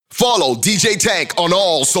Follow DJ Tank on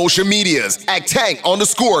all social medias at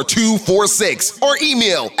Tank_246 or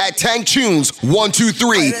email at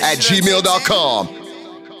tanktunes123@gmail.com.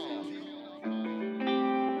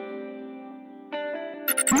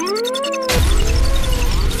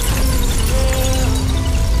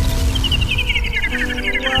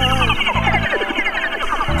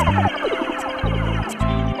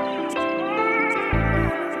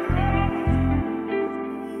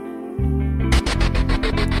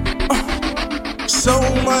 So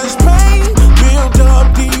much pain built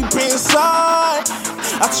up deep inside.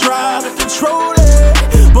 I try to control it,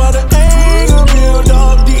 but the anger built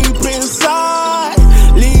up deep inside.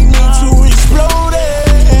 Lead me to explode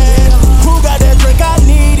it. Who got that drink? I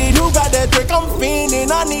need it. Who got that drink? I'm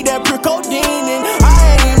fiending. I need that codeine and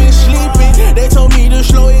I ain't even sleeping. They told me to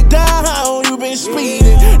slow it down. You been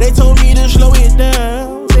speeding. They told me to slow it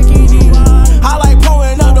down. Take it easy. I like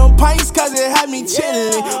pouring up them pints cause it had me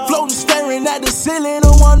chillin'. Floating, staring at the ceiling,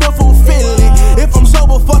 a wonderful feeling. If I'm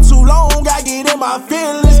sober for too long, I get in my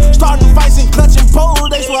feelings. Starting fights and clutching poles,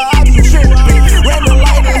 that's why I be tripping. Ran the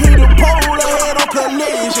light and hit the pole, ahead on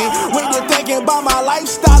collision. Went to thinking about my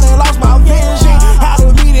lifestyle and lost my vision. Had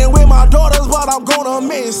a meeting with my daughters, but I'm gonna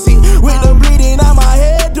miss it. With the bleeding out my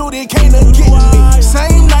head, dude, it can't get me.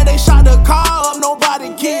 Same night they shot the car up,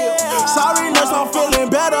 nobody killed. Sorry, nurse, I'm feeling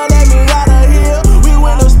better, let me out of here. We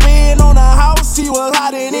went to spin on the house, he was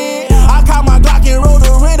hiding in. I caught my Glock and rolled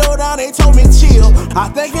the window down, they told me chill. I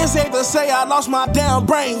think it's safe to say I lost my damn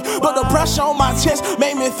brain, but the pressure on my chest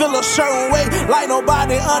made me feel a certain way. Like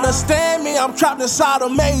nobody understand me, I'm trapped inside a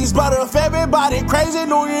maze. But if everybody crazy,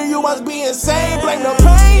 New Year, you must be insane. Blame the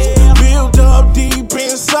pain built up deep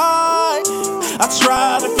inside. I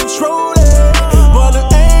try to control it, but the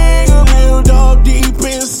anger built up deep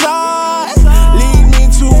inside. Lead me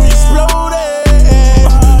to explode it.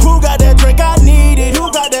 Who got that drink? I need it. Who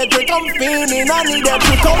got that drink? I'm fiending. I need that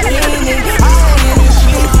codeine and I ain't even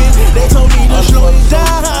sleeping. They told me to slow it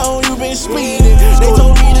down. You been speeding. They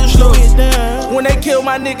told me to slow it down. When they killed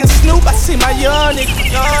my nigga Snoop, I see my young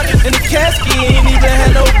nigga in the casket, ain't even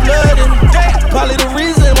had no blood in it. Probably the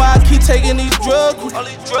reason why I keep taking these drugs.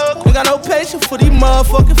 Ain't got no patience for these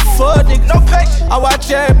motherfucking fuck niggas. No patience. I watch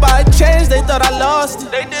everybody change, they thought I lost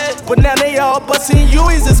it. They did. But now they all busting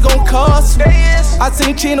U's, it's gon' cost me. I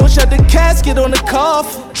seen Chino shut the casket on the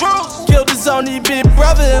coffin. Killed his only big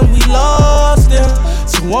brother and we lost him.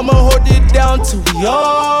 So I'ma hold it down till we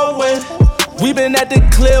all win. We been at the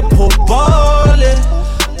clip, ballin'.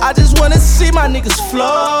 I just wanna see my niggas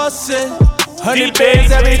flossin'. 100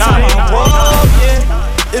 bands every time I walk in.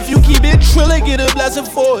 If you keep it trillin', get a blessing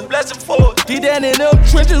for it. Deep down in them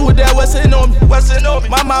trenches with that Westin on me.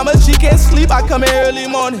 My mama, she can't sleep, I come in early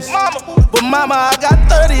mornings. But mama, I got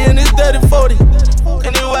 30 and it's 30-40.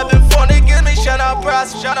 Any weapon for niggas, me shout out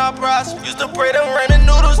price. Used to pray them ramen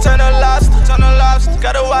noodles, turn to lobster.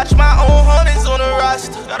 Gotta watch my own homies on the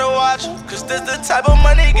roster. Gotta watch, cause this the type of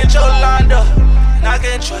money get your lined up. And I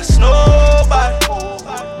can't trust nobody.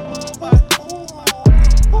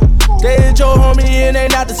 They hit your homie and they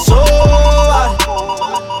not the soul.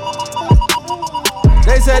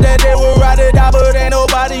 They said that they would ride it out, but ain't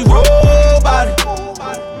nobody robot.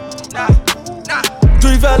 Nah.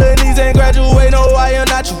 3 felonies ain't graduate, no, I am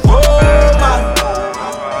not your role model.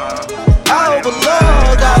 I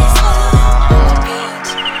overload that.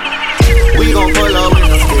 We gon' pull up with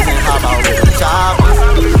them sticks and hop out with them choppers.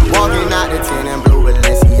 Walking out the 10 in blue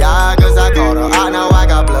Balenciagas. I caught her out, now I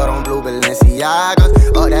got blood on blue Balenciagas.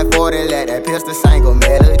 Up that 40, let that pistol sing a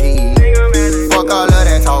melody. Fuck all of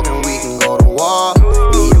that talking, we can go to war.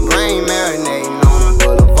 Need a brain marinating on the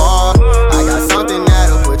boulevard. I got something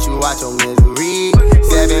that'll put you out your misery.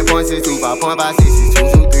 7.62, 5.56,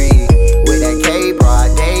 223. With that K,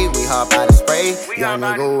 broad day, we hop out of spray. Young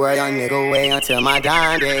nigga way until my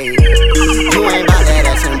dying day. You ain't bout that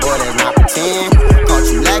action, boy, that's not pretend.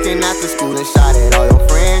 Caught you lacking after school and shot at all your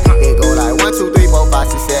friends. It go like 1, 2, 3, 4, 5,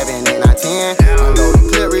 6, 7, 8, 9, 10. Unload the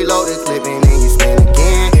clip, reload the clip, and then you spin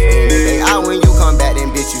again. And if they out when you come back,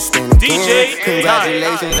 then bitch, you spin again.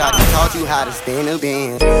 Congratulations, I just taught you how to spin a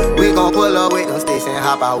Benz. We gon' pull up with them sticks and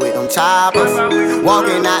hop out with them choppers.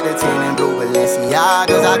 Walking out the 10 in blue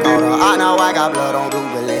Balenciagas. I caught her out, now I got blood on blue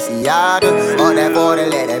Balenciagas. Up that 40,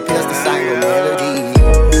 let that pistol sing a melody.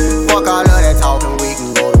 Fuck all of that talking, we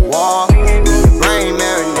can go to war. Need a brain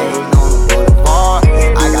marinating on the boulevard.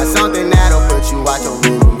 I got something that'll put you out your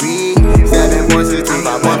misery. 7.62,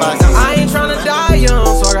 5.56. I ain't tryna die young,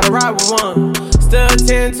 so I gotta ride with one. Still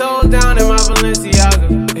 10 toes down in my Balenciaga.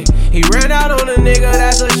 He ran out on a nigga,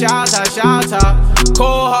 that's a shot top.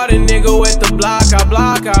 Cold-hearted nigga with the block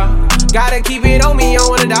out. Gotta keep it on me, I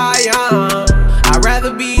wanna die young. I'd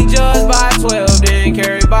rather be be judged by 12, then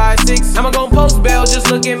carried by 6. I'ma gon' post bail,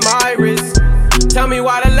 just look at my wrist. Tell me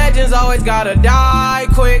why the legends always gotta die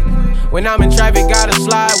quick. When I'm in traffic, gotta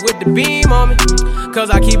slide with the beam on me.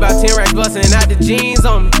 Cause I keep out 10 racks bustin' out the jeans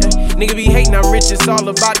on me. Nigga be hatin', I'm rich, it's all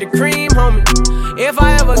about the cream, homie. If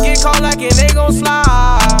I ever get caught like it, they gon'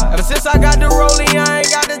 slide. Ever since I got the rollie, I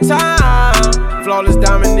ain't got the time. Flawless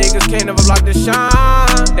diamond niggas can't never block the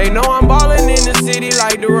shine. They know I'm ballin' in the city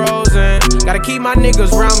like the Rosen. Gotta keep my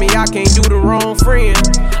niggas round me, I can't do the wrong friend.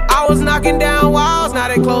 I was knocking down walls, now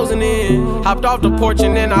they closing in. Hopped off the porch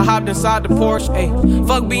and then I hopped inside the Porsche. Ayy,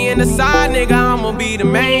 fuck being the side nigga, I'ma be the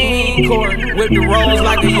main court. Whip the rolls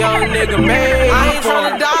like a young nigga made. I ain't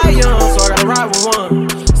tryna die young, so I gotta ride with one.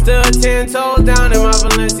 Still 10 toes down in my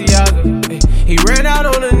Balenciaga. Ay, he ran out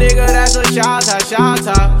on a nigga, that's a shot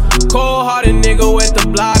top. Cold hearted nigga with the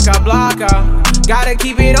block out. Gotta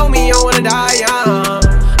keep it on me, I wanna die young.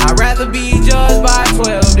 I'd rather be judged by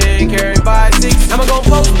 12 than carried by 6. I'ma go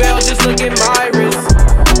post bail, just look at my wrist.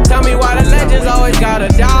 Tell me why the legends always gotta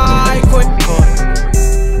die quick.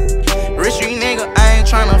 Rich street nigga, I ain't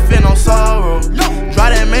tryna feel no sorrow.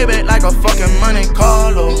 Drive that Maybach like a fucking Monte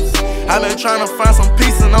Carlo. I been tryna find some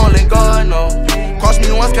peace and only God knows. Cross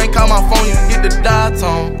me once, can't call my phone, you get the dial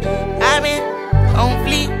tone. I been on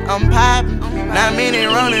fleek, I'm poppin'. Not many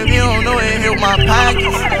run if you don't know it, help my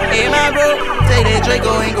pockets. Hey my bro, take that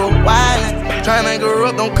Draco and go wildin'. Tryna grow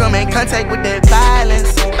up, don't come in contact with that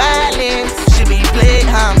violence. Violence, she be played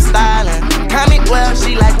how I'm stylin'. Comment well,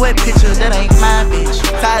 she like wet pictures, that ain't my bitch.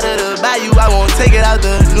 Tired of the bayou, I won't take it out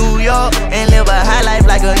to New York and live a high life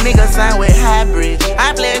like a nigga signed with Hybrid.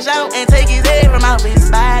 I flash out and take his head from out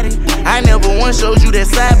his body. I never once showed you that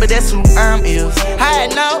side, but that's who is. I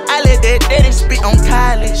know I let that daddy spit on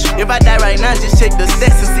college. If I die right now, just check the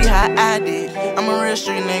stats and see how I did. I'm a real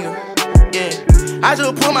street nigga, yeah. I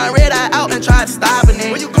just pulled my red eye out and tried to stop a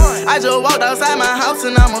nigga. Where you going? I just walked outside my house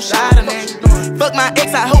and I'm on shot a nigga. Fuck my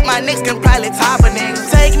ex, I hope my next can probably top a nigga.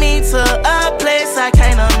 Take me to a place I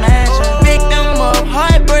can't imagine. Victim of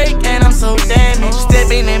heartbreak and I'm so damaged.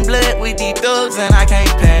 Stepping in blood with these thugs and I can't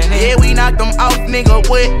panic. Yeah, we knocked them off, nigga,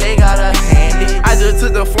 what they gotta hand it. I just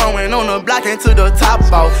took the floor and on the block and to the top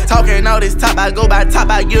off. Talking all this top, I go by top,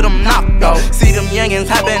 I get them knocked off. See them youngins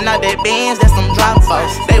hopping out that Benz, that's some drop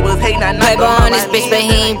offs. They was hating, I knocked on this bitch, but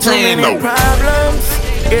he ain't playing no problems,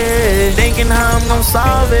 yeah. Thinking how I'm gon'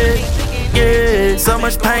 solve it, yeah. So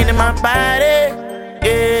much pain in my body,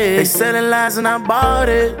 yeah. They selling lies and I bought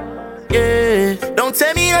it, yeah. Don't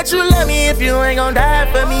tell me that you love me if you ain't gon'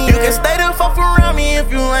 die for me. You can stay the fuck around me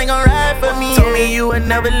if you ain't gon' ride for me. Told me you would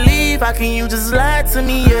never leave, how can you just lie to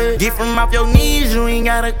me, yeah? Get from off your knees, you ain't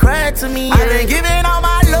gotta cry to me, yeah. I been giving all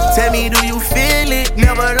my love, tell me do you feel it?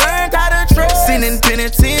 Never learned how to trust, sin in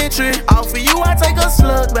penitentiary. All for you I take a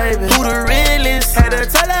slug, baby. Who the realest? Had to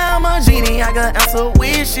tell her I'm a genie, I got answer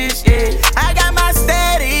wishes, yeah. I got my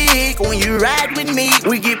static when you ride with me.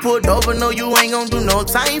 We get pulled over, no you ain't gon' do no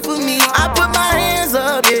time for me. I put my hands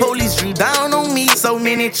up, yeah. Police drew down on me. So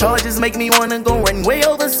many charges make me wanna go run way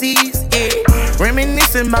overseas, yeah.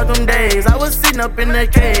 Reminiscing about them days, I was sitting up in the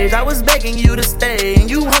cage. I was begging you to stay, and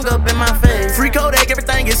you hung up in my face. Free Kodak,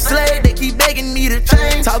 everything is slayed. They keep begging me to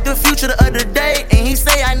change. Talk the future the other day, and he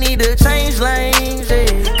say I need to change lanes, yeah.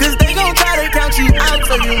 Cause they gon' try to count you out,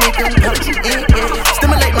 so you make them count you in, yeah.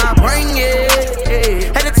 Stimulate my brain, yeah,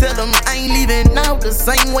 yeah. Had to tell them I ain't leaving now the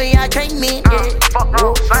same way I came in, yeah.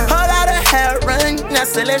 Whole lot of hair run, now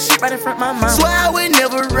sell that shit right in front of my mouth. Swear I would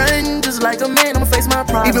never run, just like a man, I'ma face my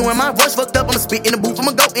problems. Even when my voice fucked up, I'ma spit in the booth,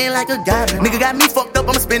 I'ma go in like a goblin. Nigga got me fucked up,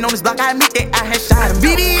 I'ma spin on this block, I admit that I had shot him.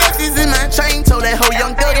 BBS is in my train, told that whole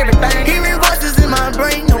young thug everything. Hearing voices in my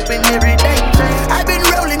brain, hoping every day change. I've been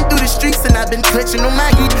rolling through the streets and I've been clutching on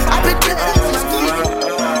my heat. I've been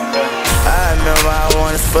I remember I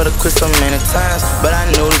wanted for the quit so many times, but I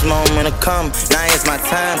knew this moment would come. Now it's my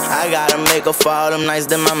time. I gotta make up for all them nights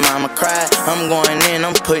that my mama cried. I'm going in,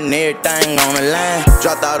 I'm putting everything on the line.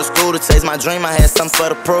 Dropped out of school to chase my dream, I had something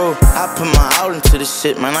for the proof. I put my all into this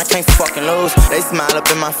shit, man, I can't fucking lose. They smile up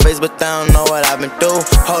in my face, but they don't know what I've been through.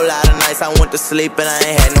 Whole lot of nights I went to sleep and I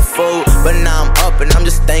ain't had no food, but now I'm up and I'm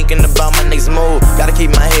just thinking about my next move. Gotta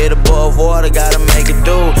keep my head above water, gotta make it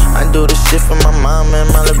do. I do this shit for my mom and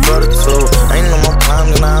my little brother too. Ain't no more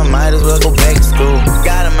problems now I might as well go back to school.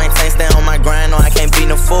 Gotta maintain, stay on my grind, no, I can't be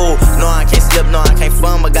no fool. No, I can't slip, no, I can't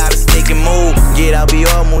fun, but gotta stick and move. Get out, be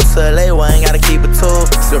all move to LA, well, I ain't gotta keep it tool.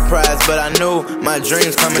 Surprised, but I knew my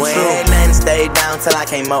dreams coming true. Went and stayed down till I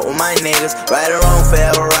came up with my niggas. Right or wrong,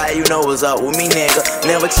 forever right, you know what's up with me, nigga.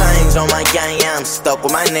 Never change on my gang, yeah, I'm stuck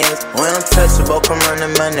with my niggas. When I'm touchable, come run the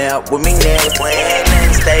money up with me, niggas. Went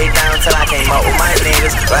and stayed down till I came up with my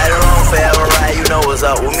niggas. Right or wrong, forever right, you know what's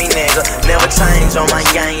up with me, nigga. Never change on my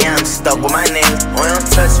gang, yeah, I'm stuck with my niggas. When I'm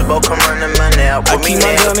touchable, come run the money up with me, nigga.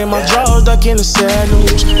 I keep my gun in my drawers, duck in the sad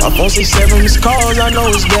news. My phone 67 missed calls, I know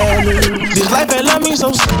it's bad news. This life ain't love me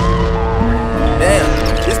so. Damn,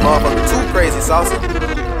 this motherfucker too crazy, saucy.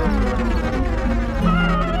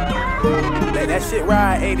 Let that shit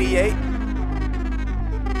ride, 88.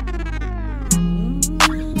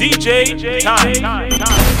 DJ time. I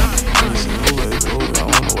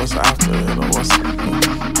wonder what's after it or what's.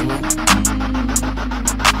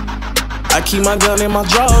 I keep my gun in my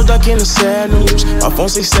drawers, duck in the sad news. My phone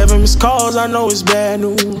 67 missed calls, I know it's bad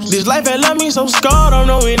news. This life had left me so scarred, I'm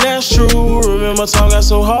knowing that's true. Remember, tongue got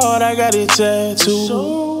so hard, I got it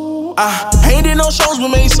tattooed. I ain't did no shows, but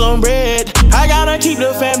made some bread. I gotta keep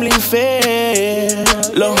the family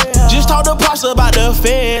fed. Look, just talk to Pops about the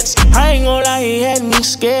feds. I ain't gon' lie, he had me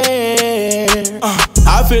scared.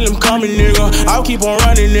 I feel him coming, nigga. I'll keep on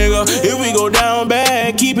running, nigga. If we go down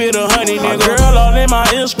bad, keep it 100, nigga. Girl all in my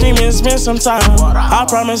ear screaming, spend some time. I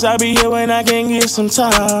promise I'll be here when I can get some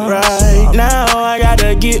time. Right now, I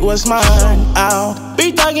gotta get what's mine. I'll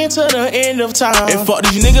be thugging to the end of time. And fuck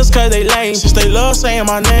these niggas cause they lame, since they love saying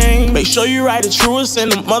my name. Make sure you write the truest in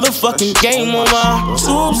the motherfucking game. On my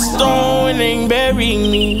tombstone ain't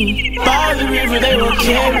burying me. By the river they will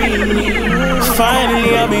carry me.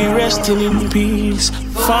 Finally I'll be resting in peace.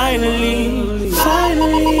 Finally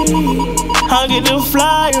I'll get to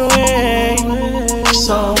fly away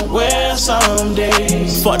somewhere someday.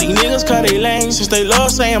 Fuck these niggas cause they lame, since they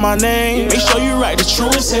love saying my name. Make sure you write the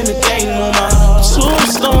truest in the game. On my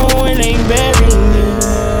tombstone ain't burying me.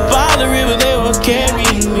 By the river they will carry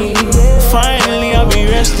me. Finally I'll be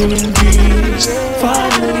resting in peace.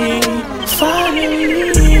 Finally,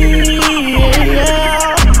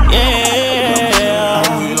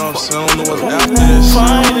 yeah. You know what I'm saying? I don't know what's after this.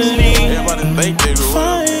 Finally, everybody think they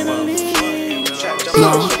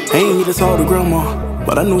no, I ain't get to talk to grandma,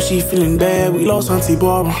 but I know she feeling bad. We lost Auntie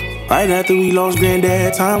Barbara right after we lost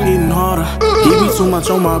Granddad. Time getting harder. He be too much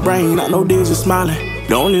on my brain. I know days are smiling.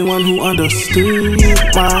 The only one who understood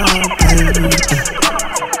my pain.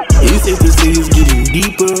 It's safe to say it's getting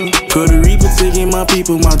deeper. Cause the reaper taking my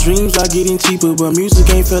people. My dreams are getting cheaper, but music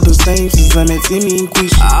ain't felt the same since I met Timmy and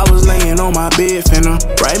Quisha. I was laying on my bed finna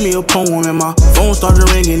write me a poem, and my phone started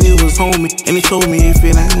ringing. It was homie, and it told me if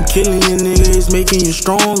it ain't killing you, nigga, it's making you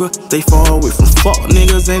stronger. They far away from fuck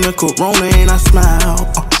niggas and the corona, and I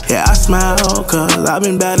smile. Yeah, I smile, cause I've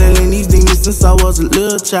been battling these demons since I was a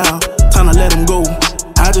little child. Time to let them go.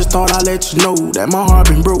 I just thought I'd let you know that my heart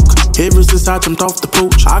been broke ever since I jumped off the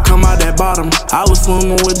porch. I come out that bottom, I was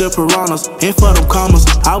swimming with the piranhas. And for them commas,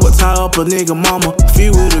 I would tie up a nigga mama.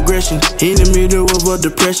 Filled with aggression, in the middle of a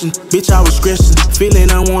depression. Bitch, I was stressing,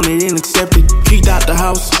 feeling unwanted and accepted. Kicked out the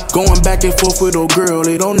house, going back and forth with old girl.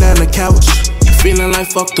 Laid on down the couch, feeling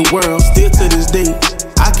like fuck the world. Still to this day,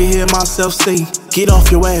 I can hear myself say, get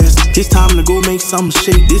off your ass, it's time to go make something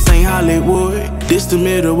shake. This ain't Hollywood, this the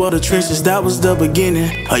middle of the trenches. That was the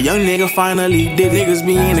beginning, a young nigga finally did. Niggas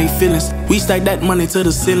be in they feelings, we stacked that money to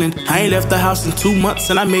the ceiling. I ain't left the house in 2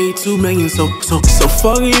 months and I made 2 million. So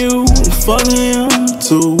fuck you, fuck him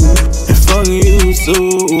too, and fuck you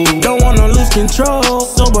too. Don't wanna lose control,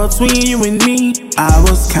 so between you and me, I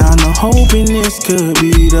was kinda hoping this could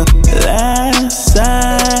be the last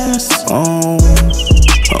sad song.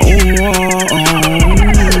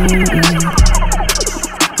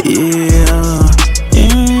 Yeah,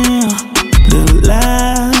 the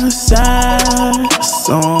last sad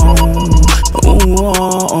song.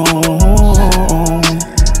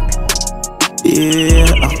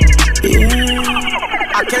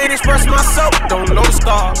 I can't express myself, don't know the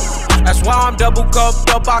stars. That's why I'm double cupped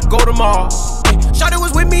up, I go to Mars. Shawty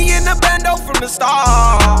was with me in the bando from the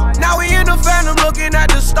start. Now we in the phantom looking at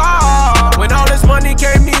the star. When all this money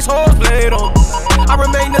came, these hoes played on me. I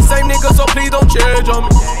remain the same nigga, so please don't change on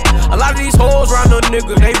me. A lot of these hoes round a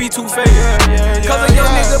nigga, they be too fake. Cause a young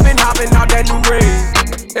nigga been hopping out that new raid.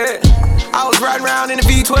 I was riding around in the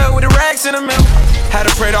V12 with the racks in the middle. Had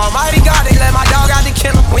to pray to Almighty God, they let my dog out the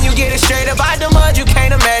kennel. When you get it straight up out the mud, you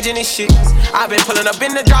can't imagine this shit. I've been pulling up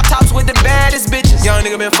in the drop tops with the baddest bitches. Young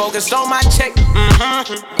nigga been focused on my check.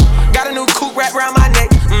 Got a new Cooke wrap around my neck.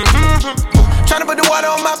 Tryna put the water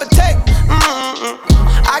on my potato.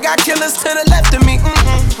 I got killers to the left of me.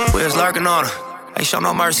 We was lurking on her, ain't show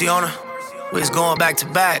no mercy on her. We was going back to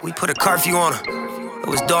back, we put a curfew on her. It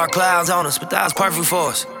was dark clouds on us, but that was perfect for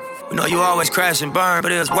us. We know you always crash and burn,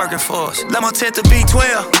 but it was working for us. Let my tent to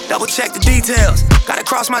B12, double check the details. Gotta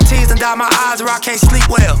cross my T's and dot my I's or I can't sleep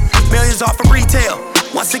well. Millions off of retail,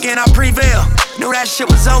 once again I prevail. Knew that shit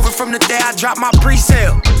was over from the day I dropped my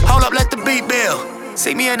pre-sale. Hold up, let the beat build.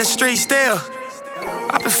 See me in the street still.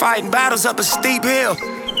 I've been fighting battles up a steep hill.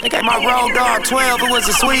 They gave my road dog 12, it was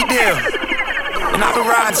a sweet deal. And I've been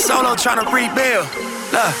riding solo trying to rebuild.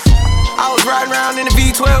 Look, I was riding around in the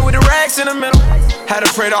V12 with the racks in the middle. Had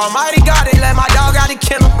to pray to Almighty God and let my dog out the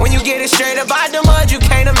kennel. When you get it straight up out the mud, you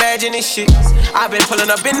can't imagine this shit. I've been pulling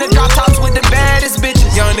up in the drop tops with the baddest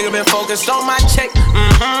bitches. Young nigga been focused on my check.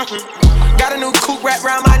 Got a new Cooke wrapped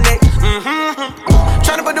around my neck.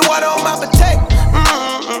 Tryna put the water on my potato.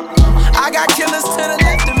 I got killers to the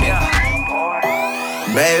left of me.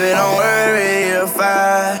 Baby, don't worry if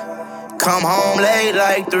I come home late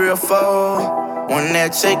like 3 or 4. When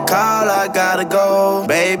that chick call, I gotta go.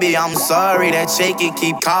 Baby, I'm sorry that chick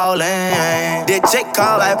keep calling. That chick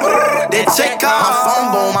call like that chick call.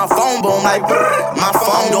 My phone boom like my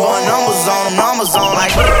phone doing numbers on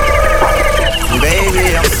like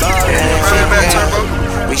baby, I'm sorry.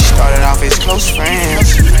 We started off as close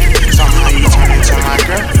friends. Somehow you turned into my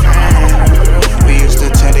girlfriend. We used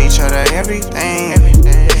to tell each other everything.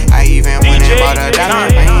 I even went and bought a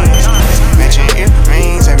diamond rings. Matching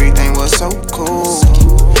earrings, everything was so cool.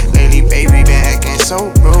 Lately, baby, been acting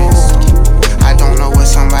so rude. I don't know what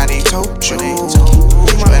somebody told you,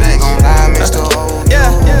 but ain't gon' lie, Mr. Old. Yeah.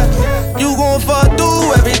 You gon' fuck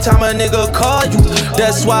through every time a nigga call you.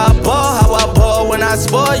 That's why I ball how I ball when I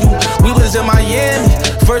spoil you. We was in Miami,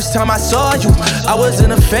 first time I saw you. I was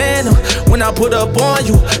in a phantom when I put up on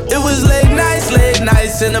you. It was late nights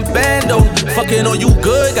in a bando. Fucking on you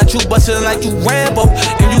good, got you bustin' like you Rambo.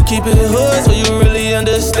 And you keep it hood so you really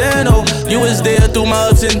understand, oh. You was there through my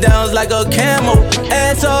ups and downs like a camo.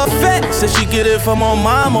 Ass all fat, said she get it from her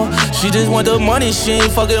mama. She just want the money, she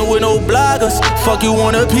ain't fucking with no bloggers. Fuck you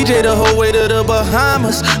on a PJ the whole way to the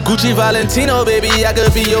Bahamas. Gucci Valentino, baby, I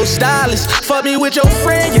could be your stylist. Fuck me with your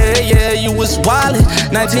friend, yeah, you was wildin'.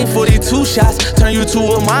 1942 shots, turn you to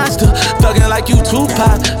a monster. Thuggin' like you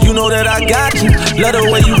Tupac, you know that I got you. Love the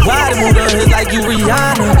way you ride, move the hit like you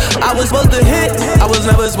Rihanna. I was supposed to hit, I was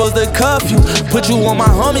never supposed to cuff you. Put you on my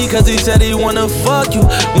homie cause he said he wanna fuck you.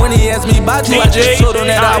 When he asked me about you, I just told him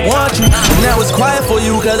that I want you. Now it's quiet for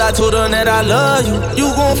you cause I told him that I love you.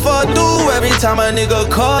 You gon' fuck through every time a nigga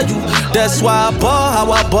call you. That's why I ball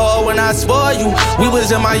how I ball when I spoil you. We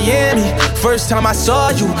was in Miami, first time I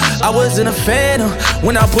saw you. I was in a phantom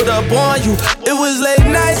when I put up on you. It was late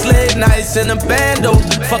nights in a bando.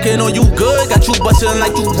 Fucking on you good, got you bustin'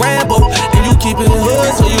 like you Rambo. And you keep it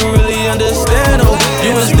hood so you really understand, oh.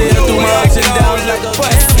 You was there through my ups and downs like a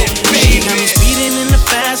Rambo. She got me speeding in the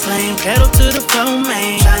fast lane, pedal to the floor,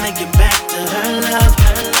 man. Tryna get back to her love.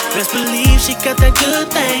 Best believe she got that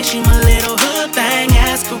good thing. She my little hood thing.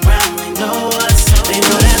 Ask around, they know us. They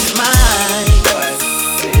know that's mine.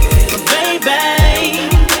 But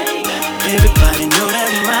baby, everybody know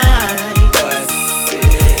that's mine.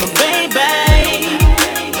 But baby,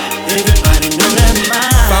 everybody know that's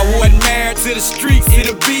mine. If I wasn't married to the streets,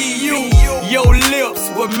 it'll be you. Your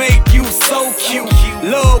lips would make you so cute.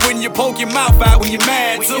 Love when you poke your mouth out when you're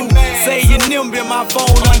mad too. Say your nimble in my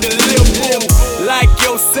phone under lip boom. Like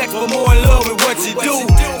your sex, but more in love with what you do.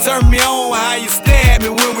 Turn me on how you stab me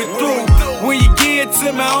when we're through. When you get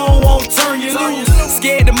to me, I don't want to turn you loose.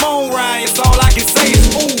 Scared to moan, Ryan, so all I can say is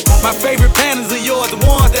ooh. My favorite panties are yours, the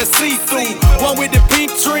ones that see through. One with the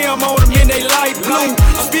pink trim on them and they light blue.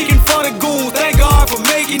 I'm speaking for the goons, thank God for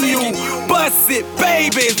making you. Bust it,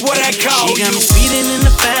 baby, is what I call you. She got me speeding in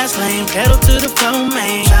the fast lane, pedal to the floor,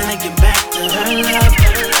 man. Tryna get back to her love.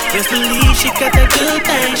 Best believe she got that good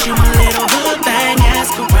thing. She my little hood thing.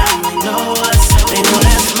 Ask around, they know us. They know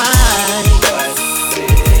that's mine.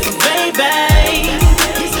 But baby,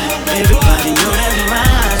 everybody know that's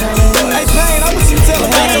mine. Hey, Payne, I want you to tell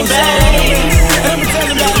about yourself. Let me tell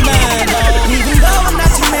you about mine, dog. Even though I'm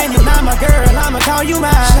not your man, you're not my girl, I'ma call you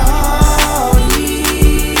mine.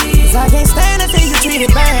 Cause I can't stand to see you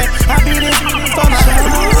treated bad. I be this for my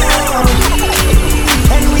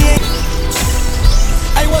and we ain't.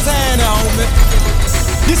 Hey, what's happening, homie?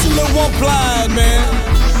 This is Lil One Blind, man.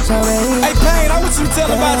 Hey, Payne, I want you to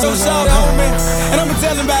tell about your show, homie. And I'ma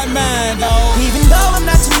tell him about mine, dog. Even though I'm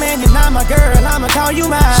not your man, you're not my girl, I'ma call you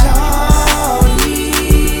mine.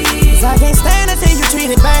 Cause I can't stand to see you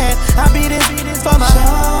treated bad. I be this for my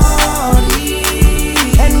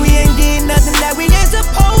and we ain't getting nothing that we ain't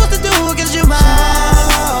supposed to do.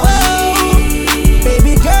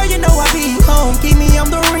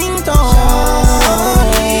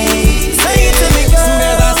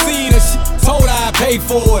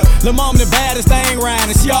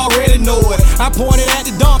 I pointed at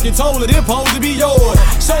the dunk and told her this supposed to be yours.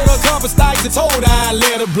 Showed her a couple stacks and told her I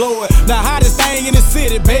let her blow it. The hottest thing in the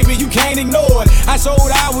city, baby, you can't ignore it. I showed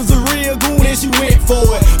her I was a real goon and she went for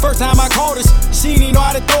it. First time I caught her, she didn't know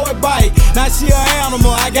how to throw it bite. Now she an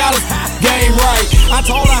animal, I got her game right. I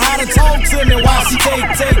told her how to talk to me while she take,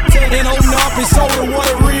 and open up and show her what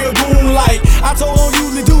a real goon like. I told her don't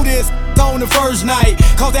usually do this on the first night,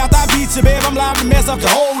 cause after I beat you, babe, I'm liable to mess up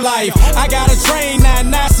your whole life. I got a train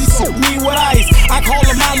now she soak me with ice. I call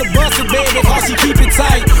her my little busted, baby, cause she keep it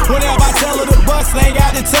tight. Whenever I tell her to bust, I ain't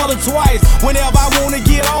got to tell her twice. Whenever I wanna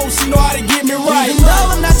get off, she know how to get me right. Even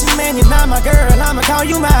though I'm not your man, you're not my girl, I'ma call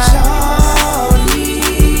you mine. Shorty,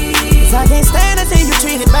 cause I can't stand to see you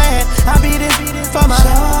treated bad. I beat it for my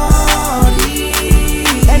shorty,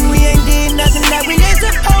 and we ain't did nothing that we ain't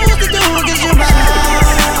supposed to do, cause you're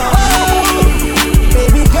mine.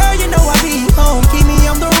 Baby girl, you know I be home, keep me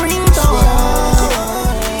on the ringtone.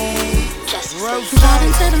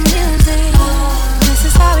 Vibing to the music, this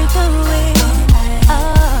is how we do it.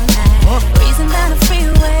 All night, breezing down the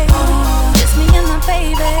freeway, just me and my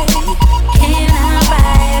baby. Can I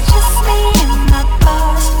ride? Just me and my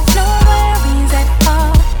boss, no worries at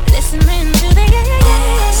all. Listening to the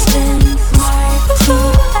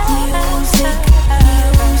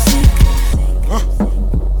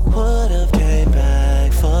Would've came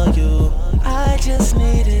back for you. I just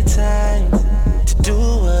needed time to do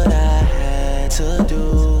what I had to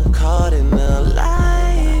do. Caught in the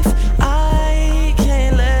life, I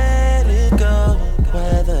can't let it go.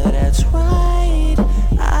 Whether that's right,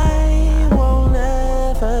 I won't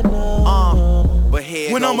ever know.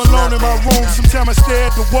 When I'm alone in my room, sometimes I stare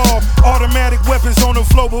at the wall. Automatic weapons on the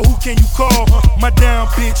floor, but who can you call? My down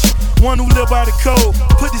bitch, one who live by the code.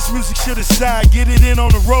 Put this music shit aside, get it in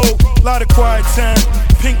on the road. Lot of quiet time,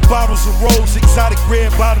 pink bottles of rose, exotic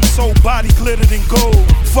red bottoms, soul body glittered in gold.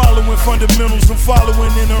 Following fundamentals, I'm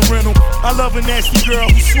following in a rental. I love a nasty girl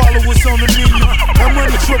who swallow what's on the menu. I'm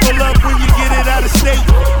running triple up when you get it out of state.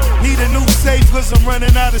 Need a new safe cause I'm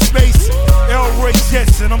running out of space. Elroy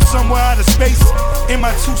jets and I'm somewhere out of space. In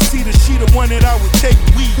my two-seater, she the one that I would take.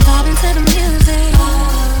 Vibing to the music,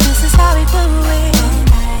 this is how we do it.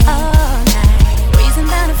 All night, breezing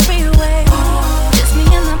down the freeway, just me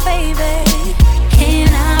and my baby. Can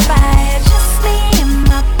I ride? Just me and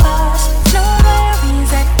my boss, no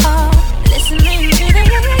worries at all. Listening to the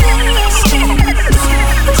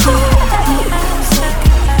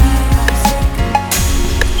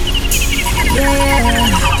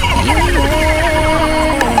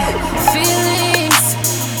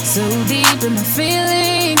so deep in my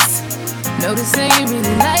feelings. Notice that you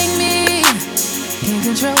really like me. Can't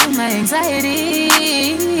control my anxiety.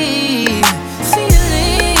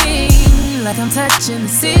 Feeling like I'm touching the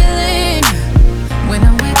ceiling. When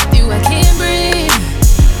I'm with you, I can't breathe.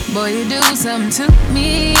 Boy, you do something to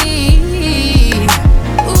me.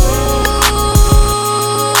 Ooh,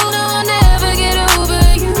 no, I'll never get over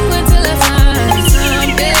you until I find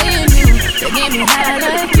something new that get me high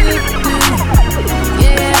like you do.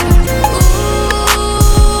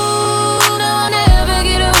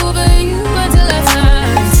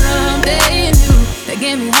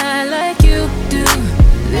 Get me high like you do.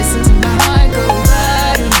 Listen to my heart go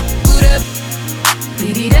bada, boot up,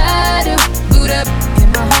 beady-da-do, boot up. And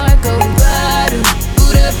my heart go bada,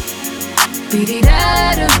 boot up,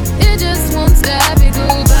 beady-da-do. It just won't stop, it go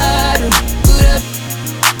bada, boot up,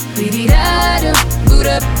 beady-da-do, boot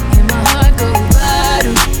up. And my heart go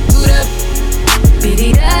bada, boot up,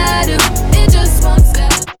 beady-da-do. It just won't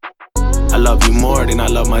stop. I love you more than I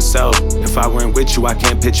love myself. If I weren't with you, I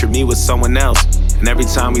can't picture me with someone else. And every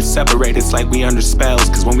time we separate, it's like we under spells.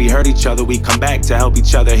 Cause when we hurt each other, we come back to help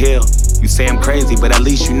each other heal. You say I'm crazy, but at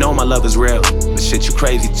least you know my love is real. But shit, you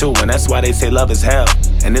crazy too, and that's why they say love is hell.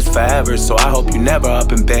 And it's forever, so I hope you never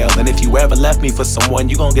up and bail. And if you ever left me for someone,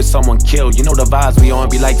 you gon' get someone killed. You know the vibes we on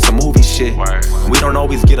be like some movie shit. We don't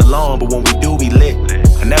always get along, but when we do, we lit.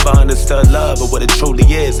 I never understood love, but what it truly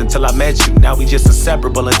is until I met you. Now we just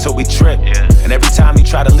inseparable until we trip. And every time you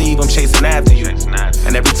try to leave, I'm chasing after you.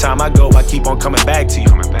 And every time I go, I keep on coming back to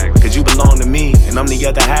you. Cause you belong to me, and I'm the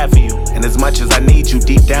other half of you. And as much as I need you,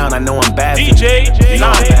 deep down I know I'm bad for you. You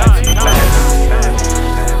know I'm bad for you.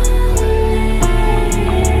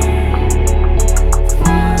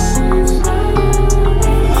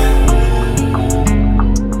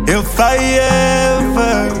 If I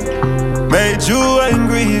ever made you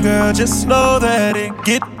angry, girl, just know that it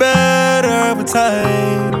get better with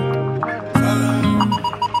time.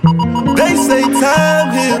 They say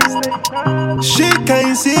time heals. She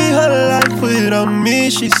can't see her life without me,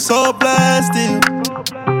 she's so blasted.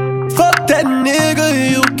 Fuck that nigga,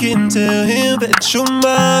 you can tell him that you're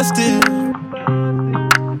mine still.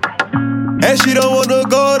 And she don't wanna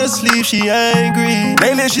go to sleep, she angry.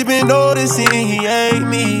 Lately she been noticing he ain't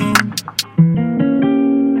me.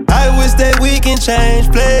 I wish that we can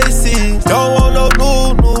change places. Don't want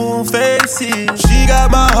no new faces. She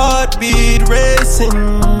got my heartbeat racing.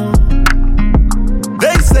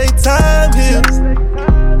 They say time heals.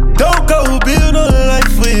 Don't go build a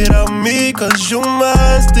life without me, cause you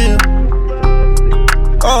mine still.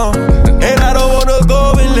 And I don't wanna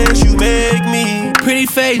go unless you make me. Pretty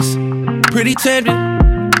face, pretty tempting,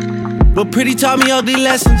 but pretty taught me ugly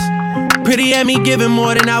lessons. Pretty had me giving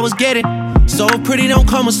more than I was getting. So if pretty don't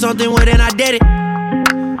come with something, well then I did it.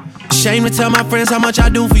 Shame to tell my friends how much I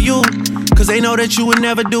do for you, cause they know that you would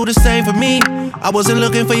never do the same for me. I wasn't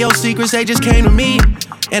looking for your secrets, they just came to me.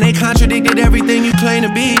 And they contradicted everything you claim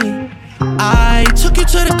to be. I took you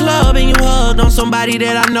to the club and you hugged on somebody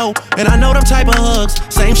that I know. And I know them type of hugs,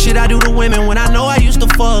 same shit I do to women when I know I used to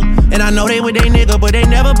fuck. And I know they with they nigga, but they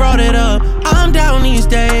never brought it up. I'm down these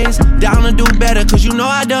days, down to do better, cause you know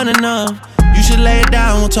I done enough. You should lay it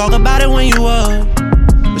down, we'll talk about it when you up.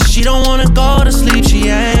 But she don't wanna go to sleep, she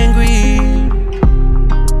angry.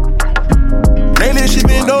 Lately she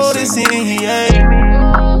been noticing he ain't me.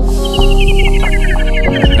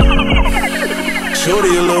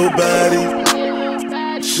 Shorty a little body,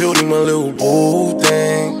 shorty my little boo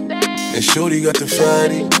thing. And shorty got the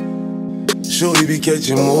fatty, shorty be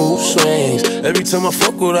catching mood swings. Every time I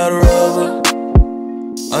fuck without a rubber,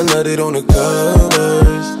 I nutted on the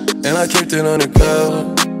covers, and I kept it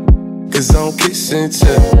undercover, cause I don't kiss and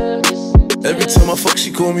tell. Every time I fuck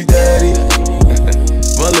she call me daddy.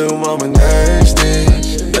 My little mama nasty,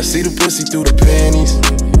 I see the pussy through the panties.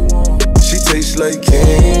 She tastes like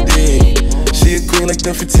candy, she a queen like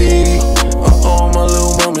Nefertiti. My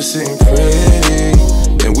little mama sitting pretty,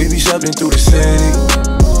 and we be shopping through the city.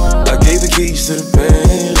 I gave the keys to the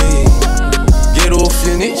Bentley. Get off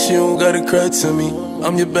your niche, you don't gotta cry to me.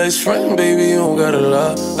 I'm your best friend, baby, you don't gotta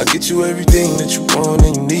lie. I get you everything that you want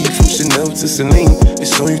and you need, from Chanel to Celine,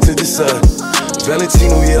 it's on you to decide.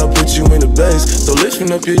 Valentino, yeah, I'll put you in the best. Start lifting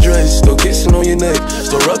up your dress, start kissing on your neck,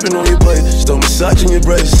 start rubbing on your butt, start massaging your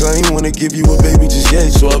breasts. I ain't wanna give you a baby just yet,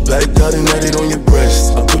 so I backed out and nutted on your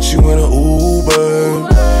breast. I put you in an Uber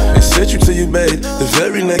and sent you to your bed. The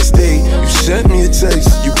very next day, you sent me a text.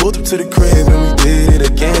 You pulled up to the crib and we did it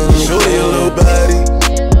again. Shorty a little body,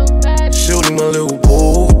 shorty my little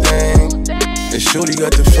boo thing, and shorty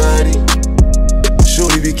got the fatty.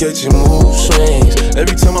 Shorty be catching mood swings.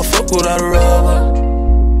 Every time I fuck without a rubber,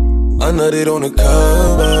 I nutted on the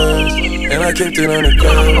covers, and I kept it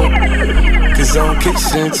undercover, cause I don't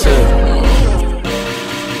kiss and tell.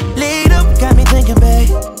 Lead up, got me thinking, babe.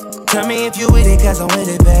 Tell me if you with it, cause I'm with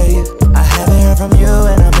it, babe. I haven't heard from you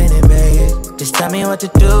and I'm in it, babe. Just tell me what to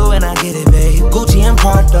do and I get it, babe. Gucci and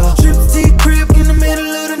Prada, trip to the crib in the middle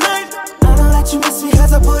of the night. I don't let you miss me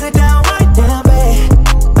cause I put it down right down, babe.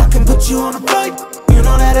 I can put you on a flight. You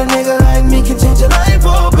know that a nigga like me can change your life,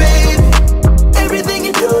 oh baby. Everything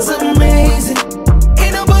you do is amazing.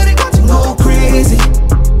 Ain't nobody got you go crazy.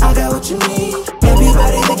 I got what you need.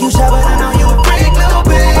 Everybody think you shy, but I know you a freak, little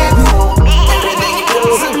baby. Everything you do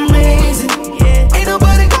is amazing. Ain't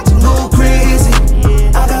nobody got you go crazy.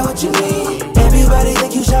 I got what you need. Everybody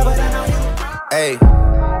think you shy, but I know you a freak. Hey.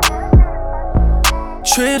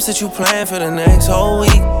 Trips that you plan for the next whole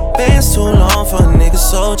week. Bands too long for a nigga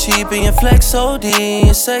so cheap. And your flex OD,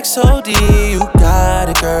 your sex OD. You got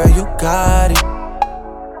it, girl, you got it.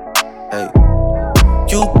 Hey.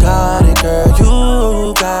 You got it, girl,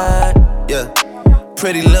 you got it. Yeah.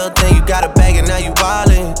 Pretty little thing, you got a bag and now you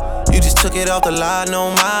wildin'. You just took it off the line,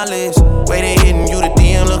 no mileage. Way they hitting you, the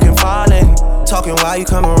DM looking fallin'. Talking while you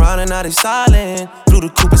come around and now they silent. Flew the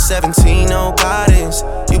Cooke at 17, no guidance.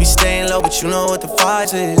 You be staying low, but you know what the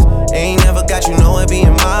fight is. Ain't never got you know it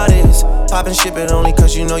being modest. Poppin' shit, but only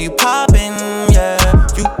cause you know you poppin', yeah.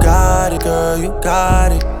 You got it, girl, you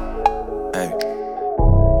got it. Hey.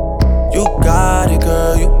 You got it,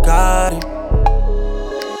 girl, you got it.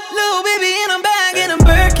 Little baby in a bag and I'm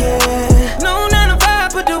Birkin. No 9 to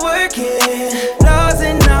 5, put the work in. Flaws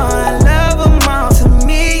and all, I love them all. To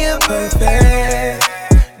me, you're perfect.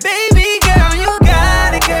 Baby girl, you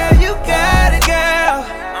got it, girl, you got it, girl.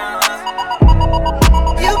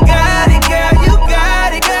 You got it, girl, you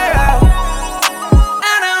got it, girl.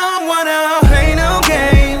 I don't wanna play no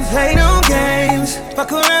games,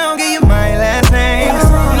 fuck around, give you my last name. You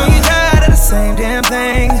know you tired of the same damn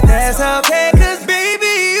thing. That's okay, cause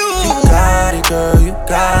baby, you got it, girl, you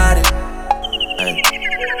got it. Hey.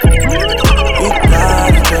 You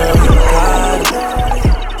got it, girl, you got it.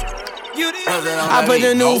 I put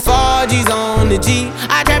the new 4Gs on the G.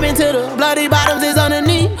 I trap into the bloody bottoms is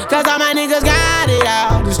underneath. Cause all my niggas got it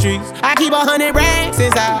out. The streets. I keep 100 racks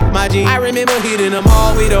inside my jeans. I remember hitting them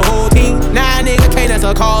all with the whole team. Now a nigga can't answer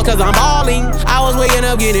a call cause I'm balling. I was waking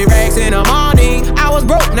up getting racks in the morning. I was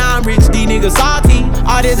broke, now I'm rich, these niggas salty.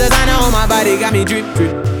 All this designer on my body got me drip,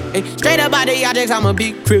 drip. Hey, straight up out the objects, I'm a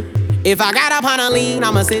big crip. If I got up on a lean,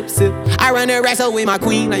 I'm a sip, sip. I run the racks up with my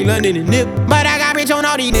queen like London and Nip. But I got rich on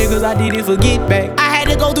all these niggas, I didn't forget back. I had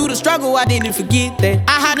to go through the struggle, I didn't forget that.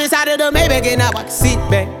 I hopped inside of the Maybach and now I can sit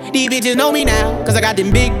back. These bitches know me now, cause I got them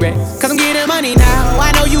big racks. Cause I'm getting money now,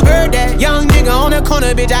 I know you heard that. Young nigga on the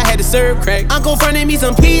corner, bitch, I had to serve crack. Uncle fronted me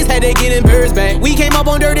some peas, had to get them birds back. We came up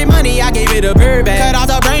on dirty money, I gave it a bird back. Cut off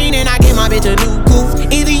the brain and I gave my bitch a new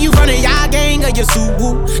coupe. Either you from the y'all gang or you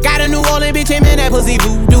Subaru. Got a New Orleans bitch, him and that pussy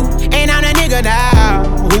voodoo. And I'm that nigga now,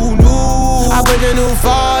 who knew? I put the new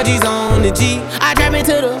 4Gs on the G. I trap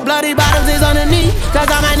into the bloody bottoms is underneath. Cause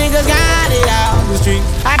all my niggas got it out the street.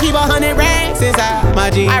 I keep 100 racks inside my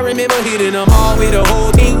jeans. I remember hitting them all with the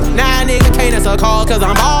whole team. Now a nigga can't answer a call cause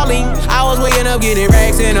I'm balling. I was waking up getting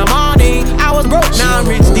racks in the morning. I was broke, now I'm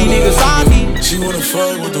rich, these niggas salty. She wanna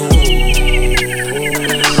fuck with the woo.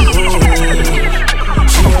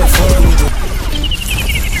 She wanna fuck with the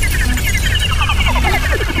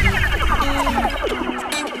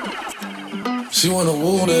She wanna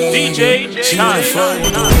woo that. DJ She wanna fuck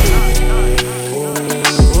with the woo.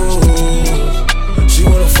 She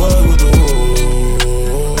wanna fuck with the woo.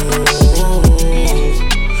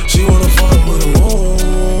 She wanna fuck with the woo.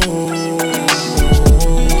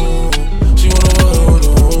 She wanna fuck with the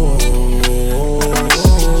woo.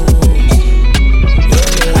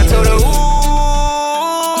 I told her, ooh,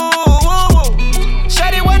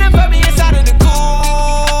 shawty wanna fuck me inside of the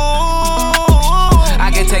cool. I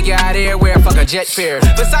can take you out everywhere, fuck a jet fare.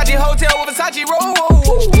 Versace hotel with Versace roll.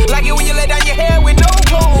 Like it when you let down your hair with no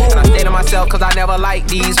clothes. And I stay to myself cause I never like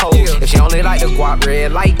these hoes. If she only like the guap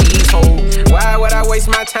red, like these hoes. Why would I waste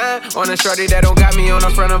my time on a shorty that don't got me on the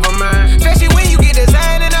front of her mind? Especially when you get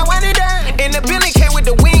designed and I want it done. And the Billy came with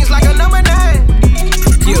the wings like a number 9.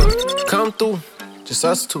 Yeah, come through, just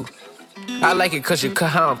us two. I like it cause you cut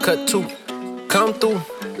how I'm cut too. Come through,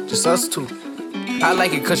 just us two. I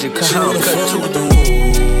like it cause you cut how I'm cut too.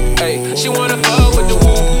 Hey, she wanna fuck with the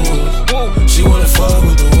woo. She wanna fuck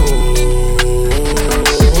with the woo.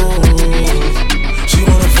 She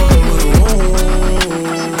wanna fuck with the woo.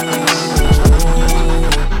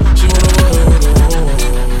 She wanna fuck with the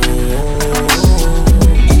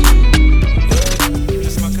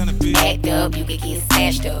woo. Act up, you could get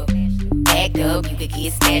snatched up. Act up, you could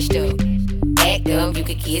get snatched up. Act up, you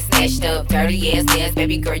could get snatched up. Dirty ass dance,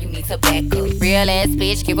 baby girl, you need to back up. Real ass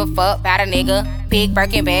bitch, give a fuck about a nigga. Big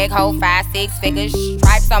Birkin bag, hold 5-6 figures.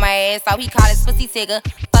 Stripes on my ass, so he call his pussy tigger.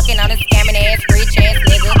 Fucking on a scamming ass, rich ass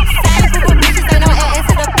nigga. Same group of bitches, ain't no ass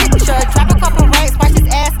in the picture. Drop a couple racks, watch his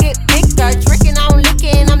ass get bigger. Drinking, I'm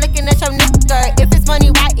licking, I'm looking at your nigga. If it's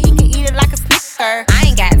money, why he can eat it like a snicker? I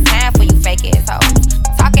ain't got time for you fake ass hoes.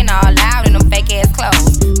 Talking all loud in them fake ass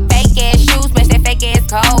clothes. Fake ass shoes, match that fake ass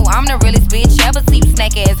coat. I'm the realest bitch ever see you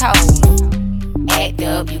snake ass hoes. Act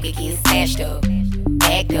up, you could get snatched up.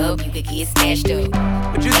 Act up, you could get snatched up.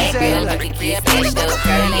 Act up, you could get snatched up.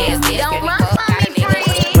 Dirty ass bitch, baby, fuck out of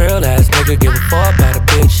nigga. Real ass nigga, give a fuck about a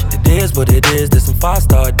bitch. It is what it is, this some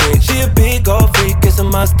 5-star dick. She a big old freak, it's a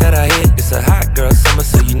must that I hit. It's a hot girl summer,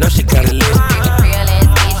 so you know she got it lit. Real ass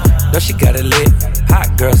bitch. Know she got it lit.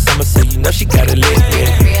 Hot girl summer, so you know she got it lit.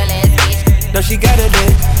 Yeah. Real ass bitch. Know she got it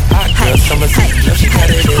lit. Hot girl summer, so you know she got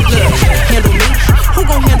it lit. Handle me? Who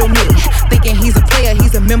gon' handle me? Thinking he's a player,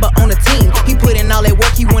 he's a member on the team. He put in all that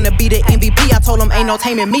work, he wanna be the MVP. I told him ain't no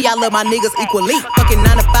taming me, I love my niggas equally. Fucking 9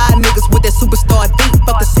 to 5 niggas with that superstar deep.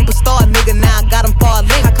 Fuck the superstar nigga, now I got him far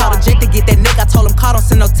link. I called a Jake to get that nigga, I told him call, don't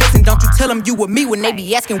send no text. And don't you tell him you with me when they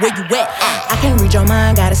be asking where you at. I can't read your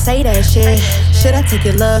mind, gotta say that shit. Should I take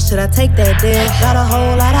your love, should I take that dick? Got a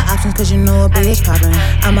whole lot of options cause you know a bitch poppin'.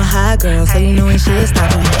 I'm a high girl, so you know when shit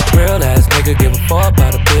stoppin'. Real ass nigga, give a fuck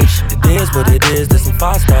about a bitch. It is what it is, this some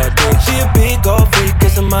 5-star dick. She a big old freak,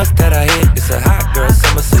 it's a must that I hit. It's a hot girl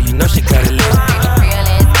summer, so you know she got it lit.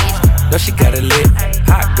 Know she got it lit.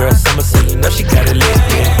 Hot girl summer, so you know she got it lit.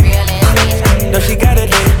 Yeah. Know she got it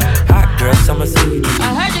lit. Hot girl summer, so you know.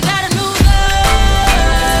 I heard you got a new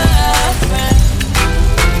girlfriend,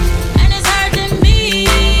 and it's hurting me.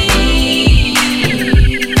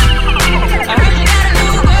 I heard you got a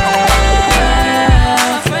new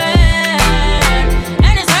girlfriend,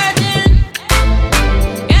 and it's hurting.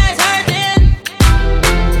 Yeah, it's hurting.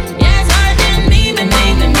 Yeah, it's hurting me. Yeah, it's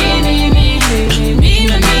hurting me.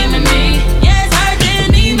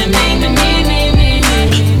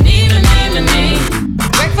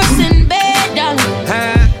 Breakfast in bed, darling.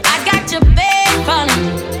 I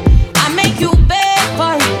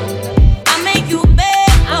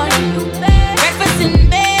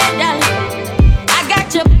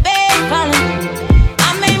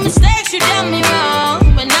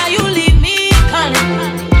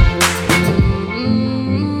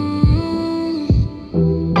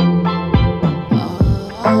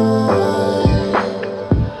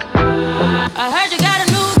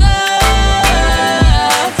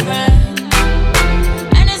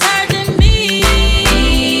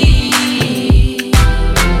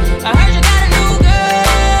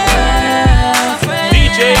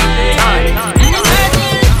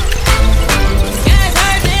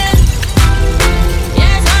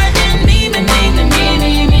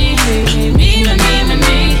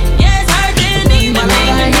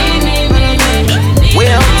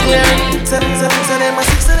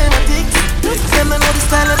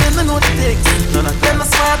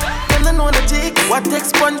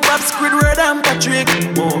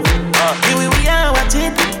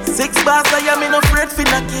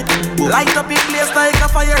Light up in place like a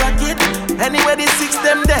fire rocket. Anywhere the six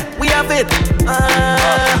them there, we have it.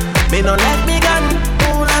 Me no let me gun.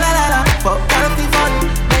 Ooh la la la la. Fuck healthy fun.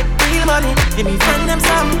 Make real money. Give me friend them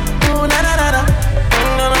some. Ooh la la la la.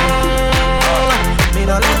 Me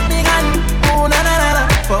no let me gun. Ooh la la la la.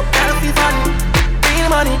 Fuck healthy fun. Real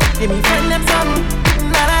money. Give me friend them some.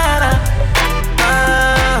 La la la.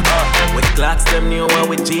 With clocks them new one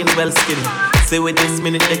with jeans well skinny. Say with this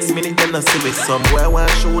minute, next minute, then I see me somewhere where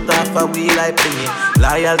I shoot off a wheel like thingy.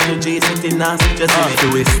 Loyal to G City, nasty just see me.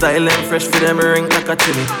 Do it style and fresh for them ring like a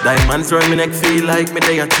chili. Diamonds round me neck feel like me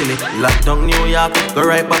they a chilly. Lockdown New York, go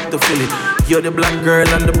right back to Philly. You're the black girl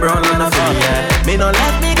and the brown and the Philly, yeah. Me no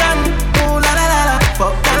let me gun, ooh la la la la.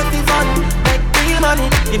 Fuck healthy fun, make real money.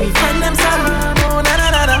 Give me friend them some, ooh la la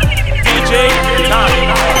la la. DJ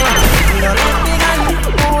time. Me no let me gun,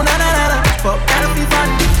 ooh la la la la. Fuck healthy fun.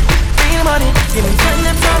 Money, give me friend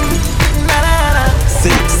them some. Na na na.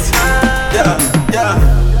 6. Yeah.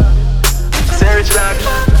 Serious lad.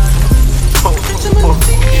 Oh,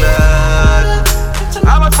 lad.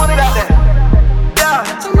 How much money got there? Yeah.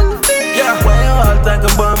 Why you all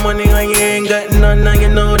talking about money when you ain't got none? Now you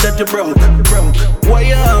know that you're broke. Why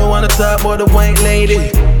you all wanna talk about the white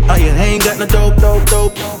lady? Oh, you ain't got no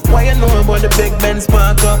dope. Why you know about the big Benz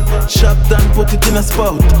park up? Shop done, put it in a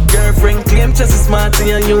spot. Girlfriend claim just as smart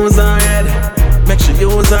and use her head. Make sure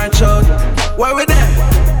you use her child. Why we there?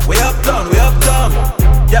 We uptown.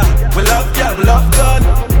 Yeah, we love gun.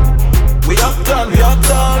 We uptown.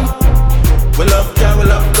 We love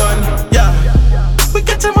gun. Yeah. We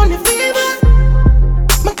get your money fever.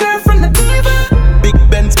 My girlfriend a diva. Big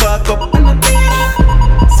Benz park up and a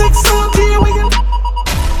diva. 6 out here we can.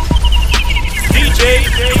 DJ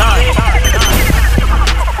time.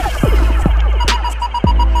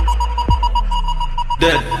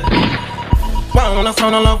 Dead. Wanna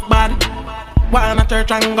sound of love bad. Wanna third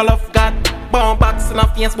triangle of God. Bomb box in a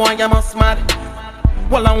face, boy, you must mad.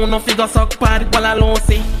 Well, I wanna figure suck bad. Well, I don't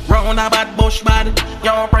see. Round a bad bush bad.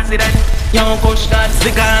 Young president, young kush god.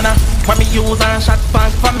 Zigana. When me use and shot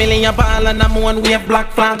flag. Family a ball and I'm one wave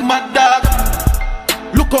black flag. Mad dog.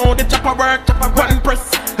 Look how the chopper work. One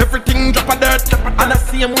press. Everything drop a dirt. And I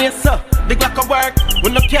see him way, sir. The Glock a work.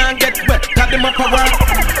 When you can't get wet, got them up a work.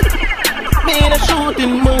 Me in a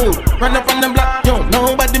shooting move. Run up on the block, yo,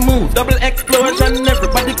 nobody move. Double explosion,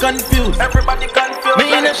 everybody confused.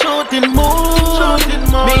 Me in a shooting mood.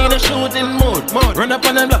 Me in a shooting mood. Run up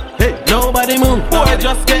on the block, hey, nobody move. Boy,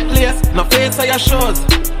 just get laced, no face of your shows.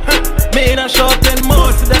 Me in a shooting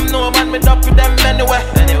mood. See them know, man, me up with them anyway.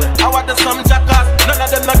 I want the some jackass. None of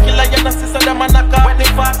them no killer, you no sister, them a knock off. When the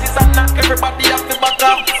parties a knock, everybody have to back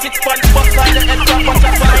off. 6 punch bust on the head, drop on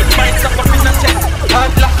your side. Mind suck up in the chest.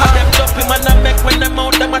 Hard block on them jumping, man, I make when them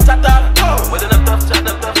out, them a chat off. Oh, well, them tough chat.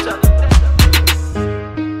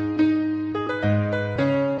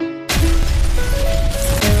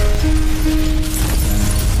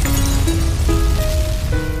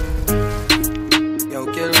 Yo,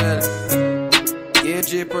 kill well.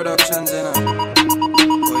 AG Productions, you know.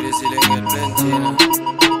 Boy, this is get plenty, you know.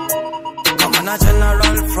 Come on, a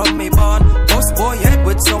general from me born. Boss boy head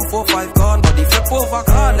with some 4-5 gun. Body flip over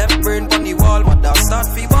car, left brain on the wall. Mother start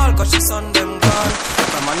fi ball, cause she son them gone.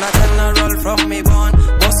 Come on, a general from me born.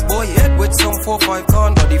 Boss boy head with some 4-5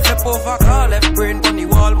 gun. Body flip over car, left brain on the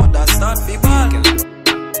wall. Mother start fi ball.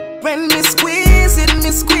 When me squeeze it,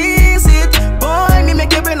 boy, me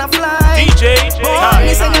make your brain a fly. DJ, boy,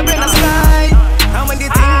 me send your brain a slide. How many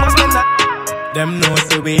things must be not? Them know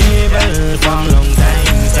say we evil from long time.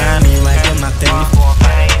 Sammy, why them not tell me?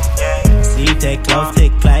 See, take love,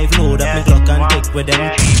 take life, load up me clock and take with them.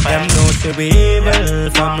 Them know say we evil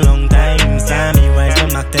from long time. Sammy, why them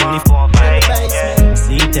not tell me?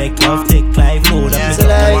 See, take love, take life, load up me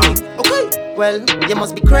clock and take. Okay, well, you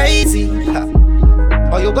must be crazy.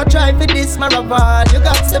 Or you go try for this marathon. You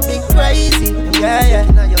got to be crazy. Yeah.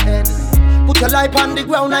 Now your head. Put your life on the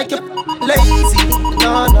ground like you're lazy.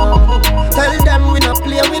 No. Tell them we not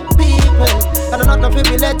play with people. I don't know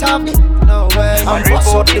if we let off it. No way. I'm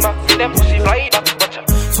bust up this.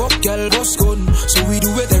 Fuck y'all boss gun. So we do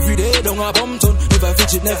it every day, don't a bum ton. Never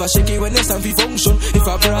fidget, never shake it when it's time for function. If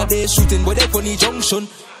I broad day shooting, but they funny junction.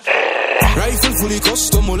 Rifle fully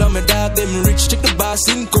custom, all of my dog, them rich, check the boss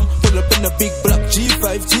income. Pull up in a big black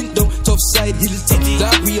G5 tint down, top side, hill tint,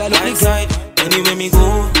 that we all on the side. Anywhere me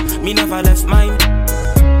go, me never left mine.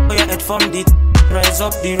 Oh, your head from the rise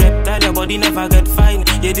up the reptile, your body never get fine.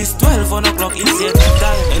 Yeah, this 12 o'clock, it's your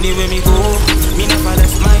time. Anywhere me go, me never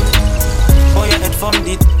left mine. Oh, your head from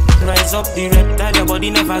the rise up the reptile, your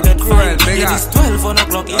body never get fine. Yeah, this 12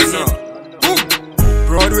 o'clock, it's your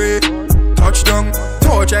Broadway, touchdown.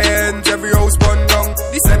 Touch your hands, every house burn down.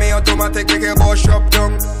 The semi-automatic automatic, make your boss shop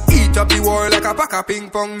down. Eat up the wall like a pack of ping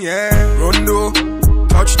pong, yeah. Rondo,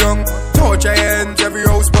 touchdown, touch your hands, every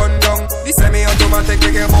house burn down. The semi-automatic,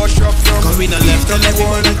 make your boss shop down. Cause we not left and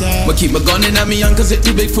everybody die. But keep my gun in at me young cause it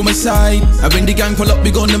too big for my side. And when the gang pull up,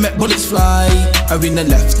 we gonna make bullets fly. And we not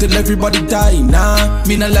left till everybody die, nah.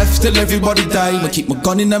 Me not left till everybody die. But keep my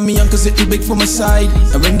gun in at me young cause it too big for my side.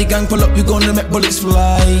 And when the gang pull up, we gonna make bullets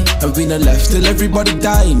fly. And we not left till everybody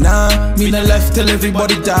die, nah. Me not left till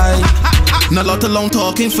everybody die. Not lot of long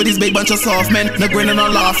talking for this big bunch of soft men. No grinning or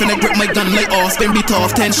laughing, I grip my gun like Austin. Beat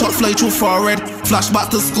off 10 shot fly through forehead. Flash back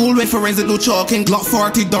to school when forensic do chalking. Glock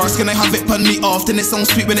 40 dark skin, I have it pun me often. It sounds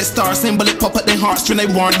sweet when it starts, and bullet pop at their heartstring.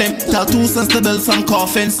 I warn them, tell 2 sons to build some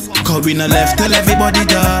coffins. Cause we not left till everybody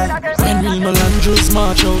die. When Real Melandros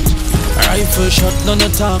march out, rifle shot, none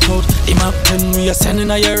of talk out. The map 10, we are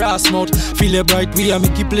sending a your ass mouth. Feel it bright, we are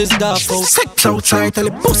make you place dark out. Sex outside, tell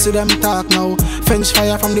the pussy them talk now. Fence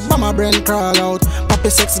fire from the bomber brain crawl out. Poppy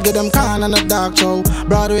sex, get them can on a dark show.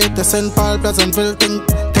 Broadway to St. Paul, Pleasantville, ting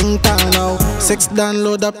town now. Sex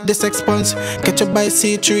download up the 6 points. Catch up by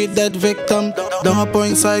C3, dead victim. Down a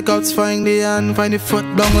point, psychouts, find the hand, find the foot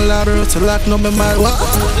down the ladder. So lock no me mad.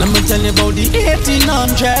 Let me tell you about the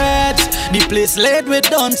 1800s. The place laid with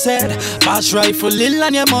done said. Pass rifle lil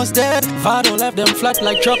and you must dead. Vado left them flat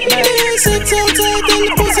like truck bed. Sex outside, then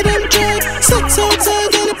the pussy them try. Sex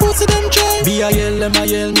outside, then the pussy them try. B-I-L,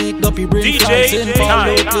 M-I-L, make duppy brain flies in.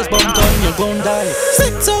 Follow, place bump on, you gon' die.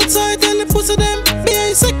 Sex outside, then the pussy them.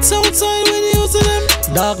 B-I sex outside when you use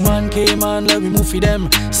them. Dog man came on, let me move for them.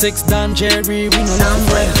 6 Dan Jerry, we know them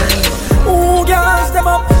friend. Ooh, girls, them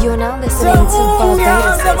up. You're now listening to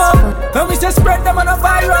girls, them up. When we just spread them on a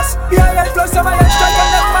virus. B-I-L plus some iron strike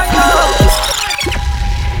on them mind now.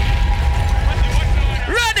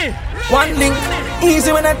 Ready. One link.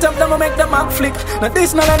 Easy when I tap them, I make them back flick. Now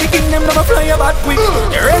this not the king, them never fly about quick.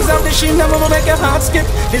 The raise of the sheen, them will make your heart skip.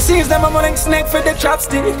 The seas, them will link snake for the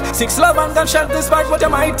chopstick. 6 love and gunshot despite what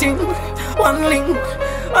I'm fighting. One link,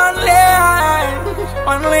 one line,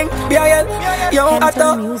 one link. B-I-L, yo, I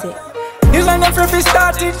thought. This line them free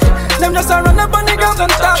started. Them just a run up on the ground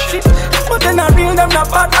and stop shit. But then I real them not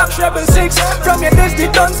bad up Rebel 6. From your days the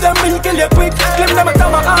guns them will kill you quick. Claim them a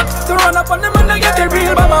come out to run up on them and they get the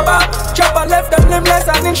real by my back. Chopper left them limbless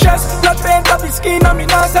and in chest. Blood paint up his skin and me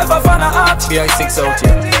not self a fan of art. B-I-6 out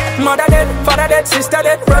here. Mother dead, father dead, sister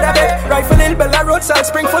dead, brother dead. Rifle hill, Bella roadside,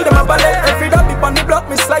 Springfield, them a ballet. Every dog be on the block,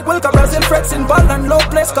 miss like Wilka, Brazil, frets in ball and low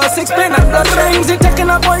place. Cause 6 plain and blood rings. He taking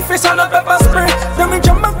a boy face on a pepper spray. Them in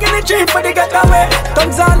jump back in the jeep for the get away.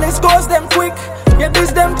 Gonzales goes them quick. You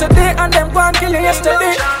diss them today and them go and kill you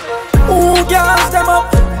yesterday. Ooh, girls them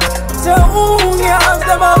up. So ooh, girls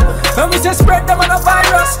them up. And we say spread them on a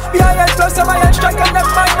virus. B-I-L plus some iron strike and them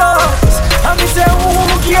minus. And we say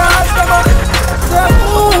ooh, girls them up. So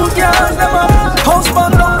ooh, girls them up. House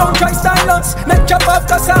burn down, don't try silence. Make chop off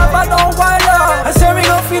cassava, no wire. I say we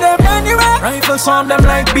gon' feed them anyway. Rifles on them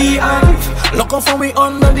like beehive. Look out for me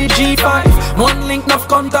under the G5. One link, enough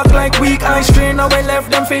contact like weak eyes. Strain away,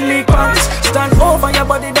 left them feel leak pants. Stand over your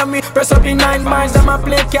body, then me press up in 9 miles. Them a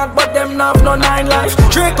play cat, but them not have no 9 life.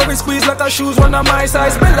 Draco we squeeze like a shoes, one of my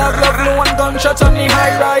size. Bella glove, low and gunshots on the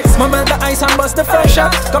high rise. Ma melt the ice and bust the first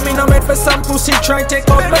shot. Come in and wait for some pussy, try take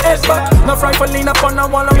out my head back. No rifle lean up on the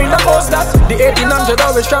wall, I'm in the post that. The 1800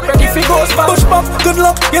 always strap ready if he goes back. Push pop, good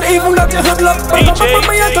luck, get even up your hood luck. Pop up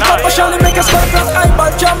my head to pop a shall make a spark. I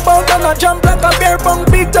bad jump out and I jump like a bear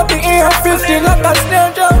punk. Beat up the air, 50 like a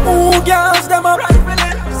snare drum. Ooh, girls them up.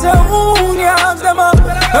 So ooh, girls them up.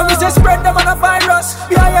 And we say spread them on a virus.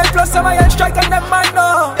 B-I-L plus some iron strike and them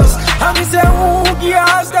minus. And we say ooh,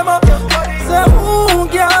 girls them up. So ooh,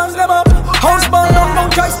 girls them up. House burn down,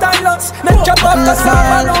 don't try stylus. Make chop up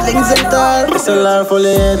cassava, no wire. SLR full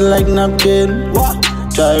of head like napkin.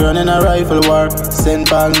 Try running a rifle war. St.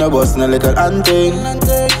 Paul no bus, no little hunting.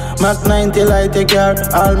 Mac 90 light take care.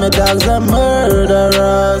 All my dogs are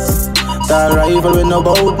murderers. Tall rifle with no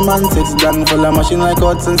boat man. 6 gun full of machine like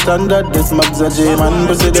Hudson Standard. This mug's a J-man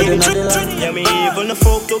proceeded in the line. Yeah, me even the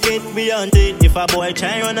folk to get beyond it. If a boy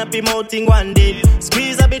try run up him out in one day,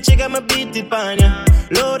 squeeze a bitch, I me beat it pan ya.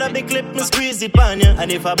 Load up the clip, me squeeze it pan ya.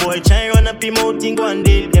 And if a boy try run up him out in one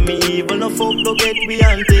day, yeah, me even the folk to get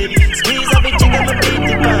beyond it. Squeeze a bitch, I me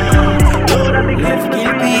beat it pan. Load up the clip,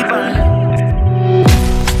 kill people.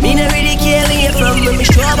 Me no really care where you from, but me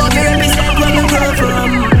sure about me represent where me come from.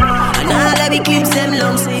 And all of me keeps them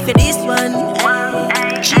long, so if you this one,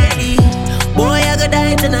 shady. Boy, I go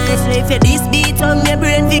die tonight, so if you this beat on your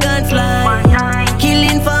brain, we gon' fly.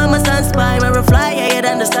 Killing farmers and spy, my fly higher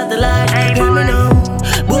than the satellite. Hear me now.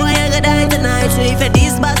 Boy, I go die tonight, so if you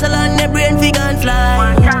this battle on your brain, we gon'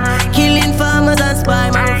 fly. Killing farmers and spy,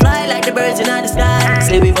 my fly like the bird.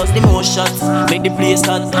 make the place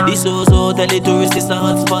hot. This house tell the tourists it's a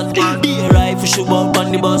hot spot. Be right for show up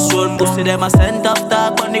on the bus road. Pussy them a send off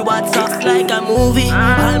talk on the WhatsApp. It's like a movie.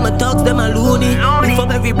 All my thugs them a loony. We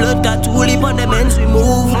fuck every blood got tulip on them ends we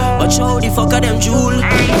move. But show the fuck of them jewel.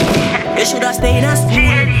 They shoulda stayed in a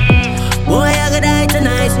school. Boy I gotta die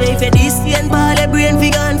tonight. So if you this and ball the brain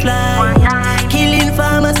figure and fly. Killing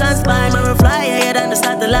farmers and spies. I'm a fly higher than the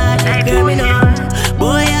satellite. Girl me know.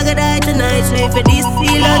 Boy I gotta die tonight. So if you this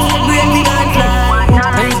seal out the brain figure and fly.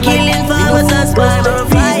 Killing farmers and spies. I'm a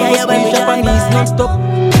fly higher when we Japanese non-stop.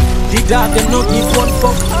 The dog them not give one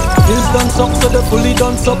fuck. Pills done suck so they fully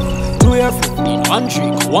done suck. 2 air 15, 1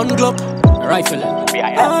 trick, 1 Glock, rifle.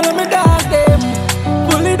 All of me dog them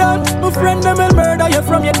fully done. My friend them will murder you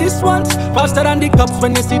from your this once. Faster than the cops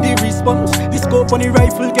when you see the response. The scope on the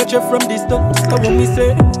rifle get you from distance. So when me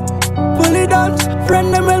say fully done,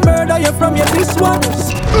 friend them will murder you from your this once.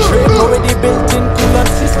 Straight already built in coolant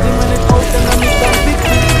system. When it out then I make them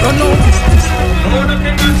victim. Run out.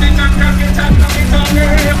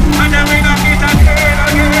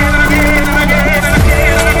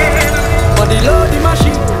 Body load the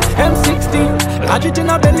machine, M16. Agit in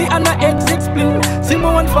a belly and a exit spleen.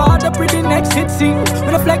 Simba one father pretty next hit scene.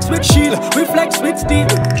 When I flex with shield, we flex with steel.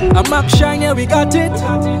 A Mac shine, yeah we got it.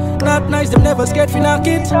 Not nice, them never scared fi knock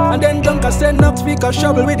it. And then Dunker send up speaker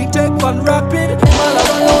shovel with the tech on rapid. All I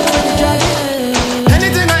run out with the jacket.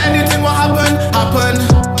 Anything will happen.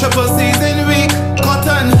 Triple season week,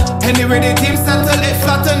 cotton. Anyway the team settle, it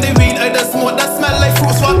flatten. The weed or the smoke that smell like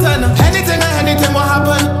fruits rotten. Anything will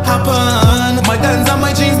happen. My guns and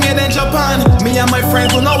my jeans made in Japan. Me and my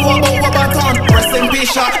friends will not walk about Wabaton. Rest in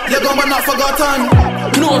peace shot, you're gone but not forgotten.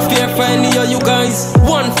 No fear for any of you guys.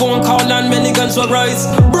 One phone call and many guns will rise.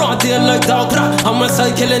 Broad day like dog. I'm a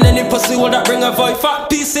side killing any pussy will that bring a vibe. Fat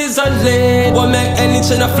pieces and lead will make any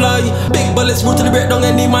China fly. Big bullets root to the break down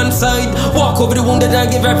any man's side. Walk over the wounded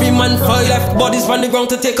and give every man five. Left bodies on the ground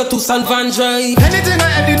to take a Tucson van drive.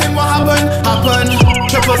 Anything will happen.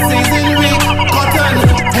 Triple season week, cotton.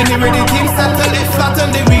 Anyway the team settle, it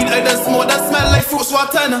flatten. The weed or the smoke that smell like fruits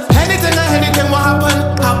rotten. Anything will happen.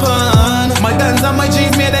 My guns and my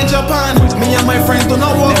jeans made in Japan. Me and my friends do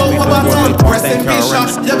not walk over Baton. Rest in peace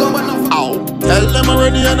shots, you're gone but not Tell them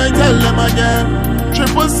already and I tell them again.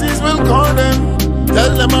 Triple C's will call them.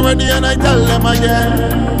 Tell them already and I tell them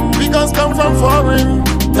again. We guns come from foreign.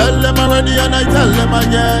 Tell them already and I tell them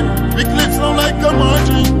again. We clips low like a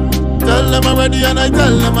margin. Tell them already and I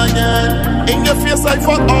tell them again. In your face I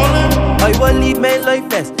fuck all them. I will leave my life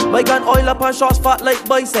best. My gun oil up and shots fat like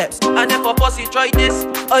biceps. And if a pussy try this,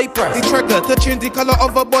 I press the trigger to change the color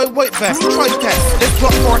of a boy white vest. Try test, this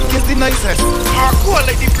block port is the nicest. Hardcore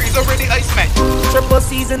like the freeze already ice match. Triple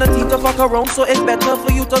C's in the teeth to fuck around. So it's better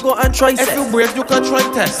for you to go and try sex. If you brave you can try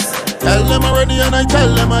test. Tell them already and I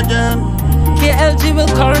tell them again. KLG will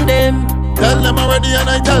corn them. Tell them already and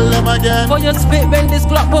I tell them again. For your spit when this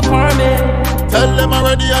Glock perform it. Tell them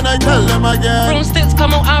already and I tell them again. Broomsticks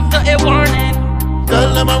come out after a warning.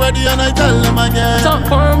 Tell them already and I tell them again. Talk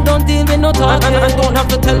firm, don't deal with no talk. And I don't have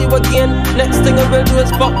to tell you again. Next thing I will do is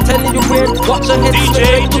fuck, tell you brain. Watch your head,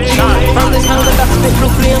 DJ from this hand that spit blue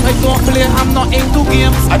flame. I don't play, I'm not into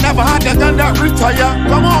games. I never had a gun that retire.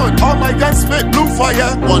 Come on, all my guns spit blue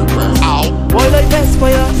fire. One press, ow. Boy like best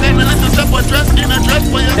fire. Say me little step or dress in a dress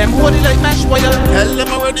fire. Them body like mash wire. Tell them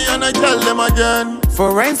already and I tell them again.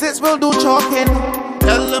 Forensics will do chalking.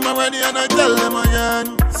 Tell them already and I tell them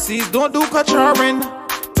again. C's don't do kachaarin.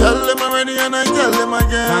 Tell them already and I tell them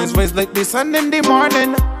again. Times ways like the sun in the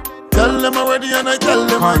morning. Tell them already and I tell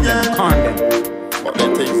them again. But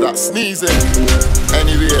them things that sneezing.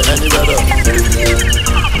 Anywhere, any weather.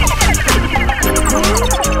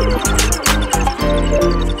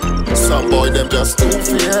 Some boy them just too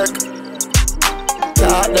fake.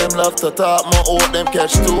 Talk them love to talk, more out them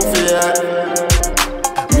catch too fake.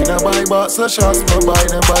 Me no buy box of shots, me buy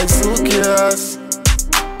them by suitcase.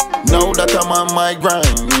 Now that I'm on my grind,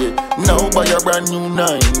 yeah. Now buy a brand new 9.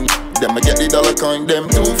 Then I get the dollar coin, them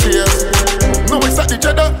two face. Now it's at the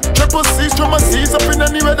cheddar. Triple C's, from my C's up in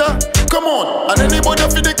any weather. Come on, and anybody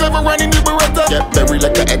feel the clever running the beretta. Get buried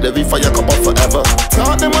like a head of fire cup up forever.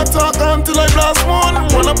 Talk them I talk until I blast one.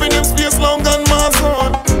 Run up in them space long and mass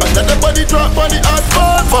on. And then the body drop on the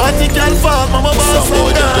asphalt. 40 can fall, mama boss. Some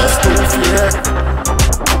boy them just too fake.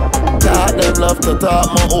 Talk them love to talk,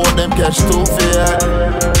 my own them catch too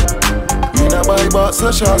fake. Me no buy box of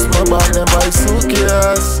shots, me buy them by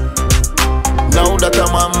suitcase. Now that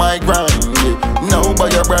I'm on my grind, yeah. Now buy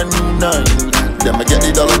a brand new 9. Then I get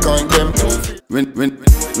the dollar coin, them too.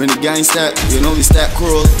 When the gang stack, you know we stack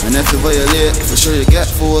cruel. And if you violate, for sure you get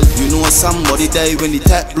fooled. You know somebody die when the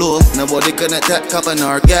tap blow. Nobody can attack up and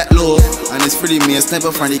or get low. And it's pretty me a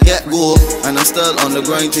sniper from the get go. And I'm still on the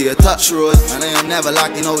grind till you touch road. And I am never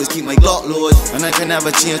lacking, always keep my Glock load. And I can never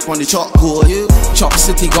change on the chalk code. Chop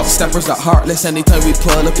City got steppers that heartless. Anytime we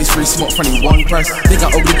pull up, it's free smoke from the one press. They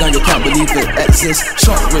got ugly gun, you can't believe it exists.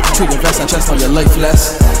 Shot rip, trigger vest and chest on your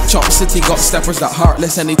lifeless. Chop City got steppers that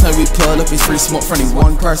heartless. Anytime we pull up, it's free smoke from the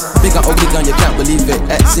one press. They got ugly gun, you can't believe it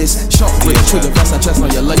exists. Shot rip, trigger vest and chest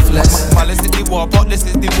on your lifeless. Malice is the war, but this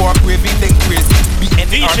is the war. Gravy, think crazy. Be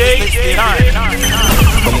any artist,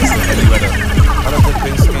 But listen, Ellie Weather, I don't do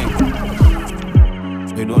pink skin.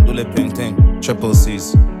 They don't do the pink thing. Triple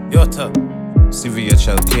C's, Yota,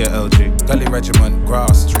 CVHL, KLG, Gully Regiment,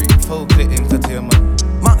 Grass Street, Full Clit Entertainment,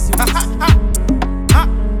 Maximus,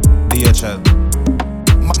 DHL.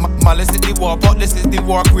 Malice is the war, but this is the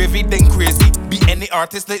war. Gravy, think crazy. Be any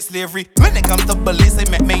artist like slavery. When it comes to police, I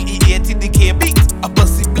met my E80 DK beat. A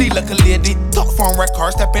pussy bleed like a lady. Talk from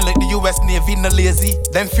record, stepping like the US Navy, no lazy.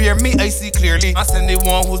 Them fear me, I see clearly. I send the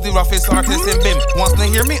one who's the roughest artist in BIM. Once they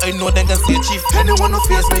hear me, I know they can say chief. Anyone who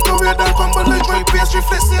face me, go weird and crumble like dry pastry,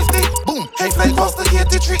 flip safety. Boom, hey flight cost the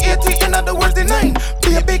 8380. In other words, the 9.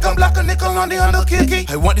 Be a big and black and nickel on the under KK.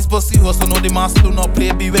 I want this pussy also know the master do not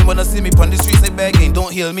play. Be when wanna see me on the streets, I begging,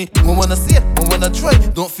 don't heal me. When wanna see it, when wanna try,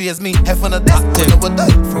 don't fears me. Heaven on a death, when I would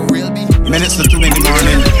die, for real be. Minutes to 2 in the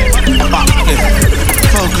morning. Back clip.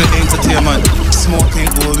 Full Clit Entertainment. Smoking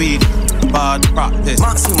or weed. Bad practice.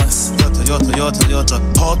 Maximus. Yota.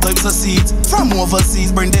 All types of seeds from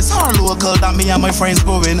overseas. Bring this hard local that me and my friends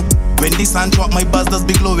growing. When the sun drop, my buzz does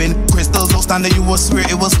be glowing. Crystals outstanding, you will swear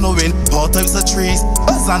it was snowing. All types of trees,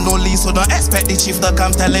 buzz and no leaves. So don't expect the chief to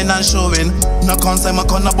come telling and showing. No concern, my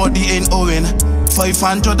corner body ain't owing.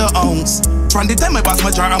 500 an ounce. From the time I pass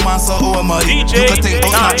my jar, I'm on so oh my. You could think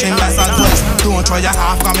about snatching less and twice. Don't try your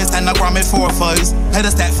half gram, it's 10 a gram, it's 4 5s. Had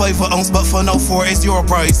a stack 5 an ounce, but for now 4 is your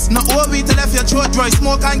price. Not over to left your throat dry,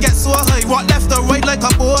 smoke and get so high. What left or right like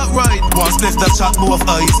a boat ride. One spliff that shot both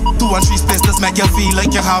eyes. 2 and 3 spliffs that make you feel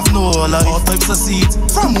like you have no life. All types of seeds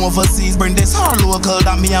from overseas. Bring this hard local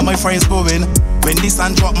that me and my friends growing. When the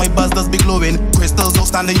sun drop, my buzz does be glowing. Crystals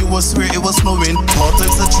outstanding, you will swear it was snowing. All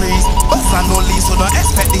types of trees, buzz and no leaves. So don't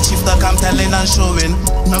expect the chief to come telling and showing.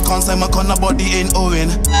 No concern, my corner body ain't owing.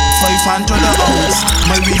 500 an ounce,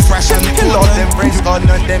 my refresh and Kill all them brains, got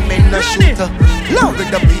none them in the shooter. Love with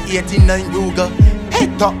the B89 Ruger.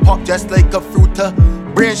 Head top pop just like a fruiter.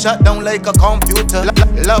 Brain shut down like a computer.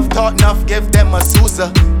 Love thought enough, give them a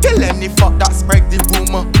Sousa. Kill any fuck that spread the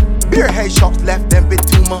rumor. Beer head shots left them bit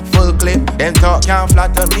tumor. Full clip, them talk can't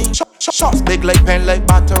flatter me. Shots big like pen like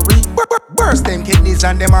battery. Burst them kidneys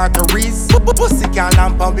and them arteries. Pussy can't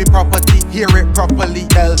lamp on be property. Hear it properly,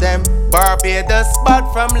 tell them Barbados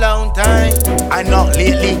spot from long time. I not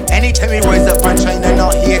lately. Anytime we rise up and shine, I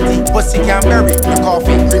not Haiti. Pussy can't bury the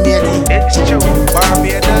coffee cremated. It's true.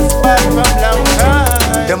 Barbados spot from long time.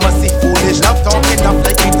 They must see foolish love talking up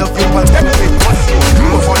like interview and them with pussy.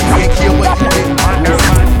 Move on, take care what you did, man.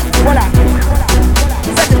 Voilà.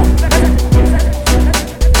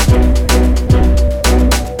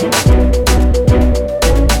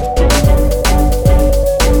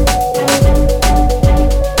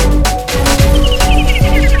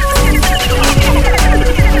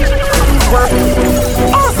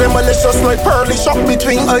 Malicious like pearly, shock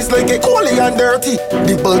between eyes like it coolly and dirty.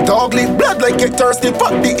 The bulldog leave blood like it thirsty.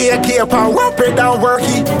 Put the AK upon wrap it down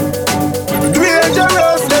worky.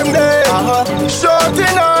 Dangerous them there,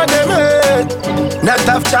 shooting on them head. Not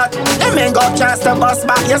tough chat, them ain't got chance to bust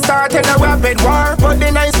back. You starting a rapid war, put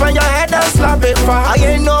the knives on your head and slap it far. I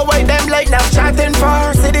ain't know why them like now chatting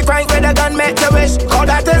for. See the crank with a gun make you wish. Call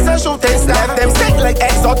that is a shooting star. Left them sick like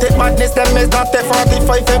exotic madness. Them is not the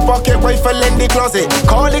 45 in pocket rifle in the closet.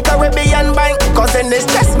 Call the Caribbean bank, cause in this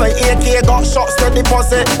chest my AK got shots to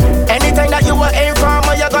deposit. Anything that you were aim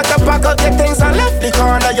for, you got to pack up the things and left the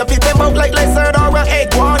corner. You peep them out like lizard or a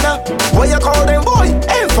iguana. What you call them boy?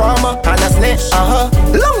 Informer and a snitch.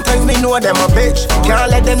 Long time me know them a bitch.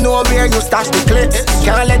 Can't let them know where you stash the clips.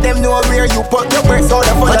 Can't let them know where you put your bricks. So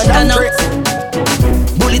the full of them tricks.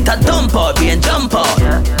 Bullet a dump out, be and jump out.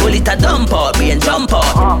 Bullet a dump out, be and jump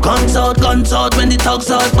out. Guns out when the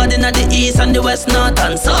thugs out. But in the east and the west, north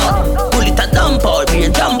and south. Bullet a dump out, be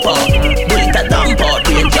and jump out. Bullet a dump out,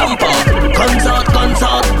 be and jump out. Guns out.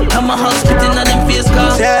 I'm a house spitting on them face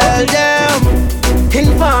car. Tell them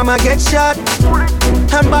informer get shot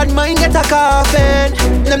and bad mind get a coffin.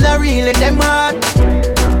 Them not real in them heart.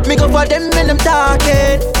 Me go for them when them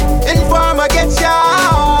talking. Informer get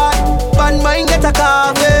shot, bad mind get a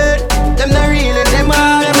coffin. Them not real in them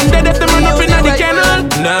heart. Them dead if them run up in the canal.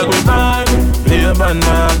 dog we bad, play a band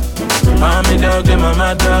dog. All me dog, them a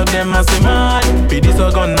mad dog, them a see mad. Be this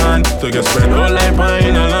a gunman, to get spread all like pie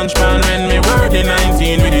in a lunch pan. When me work the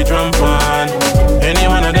 19 with the drum pan. Any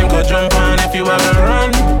one of them could jump on. If you have a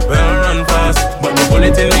run, well run fast. But the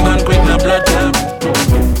bullet in me gun quick, no blood tap.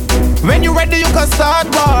 When you ready, you can start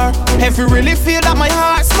war. If you really feel that my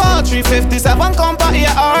heart's small, 357 compa your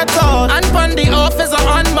heart out. And pon the officer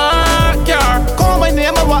on marker. Call my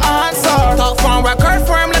name, I will answer. Talk from record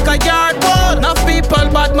firm like a yard board. Enough people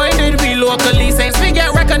bad-minded, we locally since we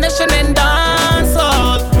get recognition in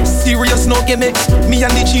dancehall. Serious, no gimmicks. Me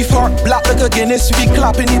and the chief are black like a Guinness. We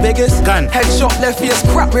clapping the biggest. Gun. Headshot, left face,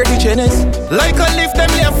 crap where the chin is. Like a lift, them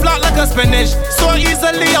lay flat like a spinach. So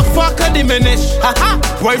easily a fucker diminish. Haha.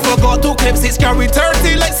 Boy forgot 2 clips, it's carry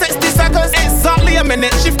 30 like 60 seconds. Exactly a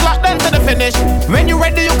minute. Shift clock them to the finish. When you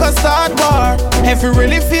ready, you can start war. If you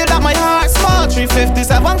really feel that my heart's small,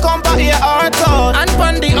 357 compa your heart out. And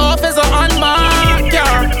pon the officer on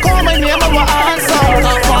marker. Call my name, I will answer.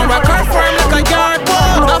 Talk from record firm like a yard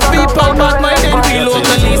board. Enough people bad-minded, we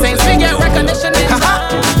locally since we get recognition in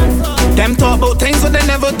them talk about things what they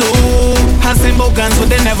never do. And sing about guns what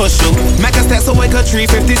they never shoot. Make a step so I could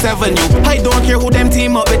 357 you. I don't care who them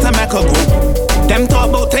team up with a make a group. Them talk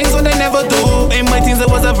about things what they never do. In my teens it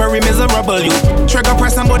was a very miserable you. Trigger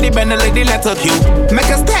press somebody bend like the letter Q.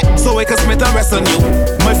 Make a step so I can smith and rest on you.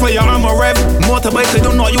 My firearm a rev. Motorbike I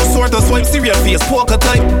do not use sword or swipe. Serial face poker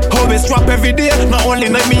type. Always drop every day. Not only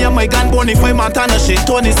night me and my gun bonify Montana shit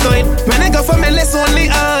Tony style. When I got families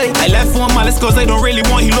only I left for malice cause I don't really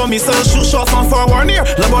want he love me. So shoot shot from far war near.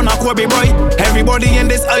 Labona Kobe boy. Everybody in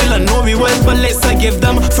this island know me well. But let's give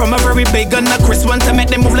them from a very big gun. A Chris one to make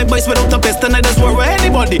them move like boys without a pistol. I just war with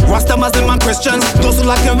anybody. Rasta Muslim and Christians. Those who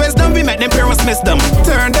lack in wisdom, we make them parents miss them.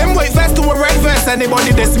 Turn them white vest to a red vest.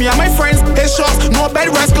 Anybody diss me and my friends. His shots, no bed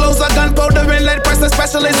rest, clothes, a gunpowder and lead press.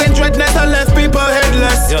 Specialist in dreadness and left people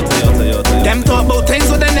headless. Them talk about things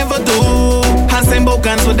what they never do. And sing about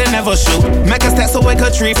guns what they never shoot. Make a step so I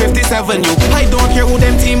could 357 you. I don't care who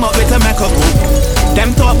them team up with a make a group.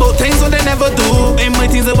 Them talk about things what they never do. In my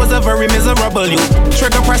teens it was a very miserable you.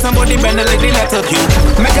 Trigger press somebody bend like the letter Q.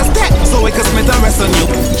 Make a step so I could smith and rest on you.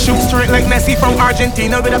 Shoot straight like Messi from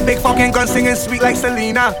Argentina. With a big fucking gun singing sweet like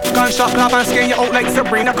Selena. Gunshot clap and skin you out like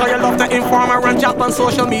Sabrina. Cause you love the informer run jump on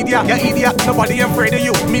social media. You idiot, nobody afraid of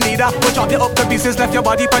you, me neither. But chop you up to pieces, left your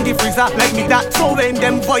body pan the freezer like me that. So when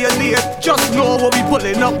them violate, just know what we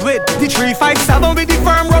pulling up with. The 357 with the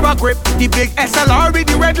firm rubber grip. The big SLR with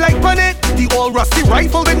the red light on it. The old rusty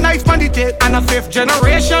rifle with knife on the tip. And a 5th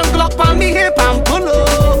generation Glock on me hip and pull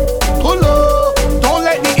up, pull up. Don't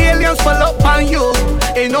let the aliens pull up on you.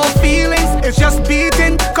 Ain't no feelings, it's just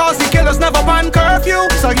beating. Cause the killers never ban curfew.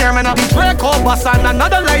 So hear me now, the Draco bus and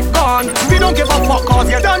another life gone. We don't give a fuck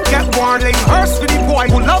cause you don't get warned. Like hearse with the boy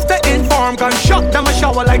who love to inform. Gunshot them a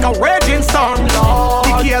shower like a raging storm. Lord,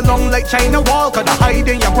 the key long like China wall. Cause the hide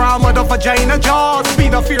in your grandmother vagina jaws. Be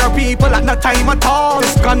the fear of people at no time at all.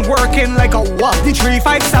 This gun working like a what? The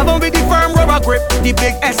 357 with the firm rubber grip. The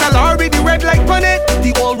big SLR with the red light on it.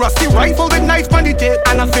 The old rusty rifle with knife on the tip.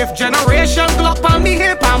 And a 5th generation Glock on me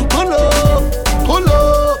hip and pull up, pull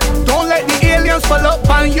up. Don't let the aliens pull up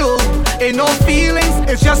on you. Ain't no feelings,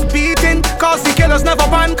 it's just beating. Cause the killers never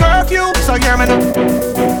ban curfew. So hear me now.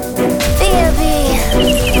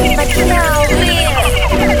 Baby, but you know weird.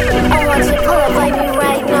 I want you to pull up like me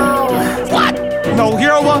right now. What? Now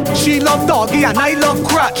hear what? She love doggy and I love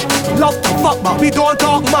crutch. Love to fuck but we don't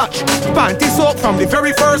talk much. Panty soak from the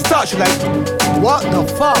very first touch. Like, what the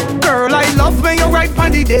fuck? Girl, I love when you ride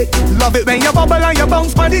panty dick. Love it when you bubble and you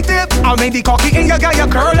bounce panty tip. I make the cocky in your guy, you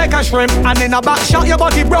curl like a shrimp. And in a back shot, your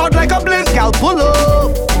body broad like a blimp. Girl, pull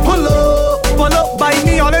up, pull up. Pull up by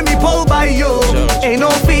me or let me pull by you. Ain't no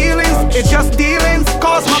feelings, it's just dealings.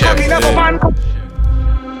 Cause my cocky never ban.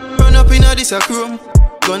 Run up in a this a chrome.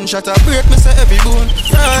 Gunshot a break, me say every bone.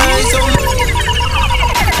 Rise up.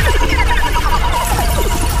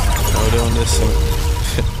 Now down this song.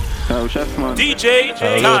 Oh, chef man. DJ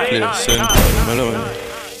Malone,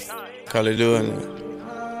 Caledonia,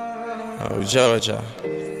 Georgia,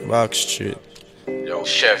 Backstreet. Yo,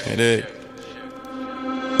 chef. Hey,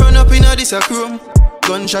 Run up in a this a chrome.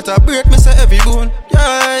 Gunshot a break, me say every bone.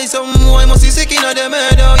 Yeah, some boy must be sick inna them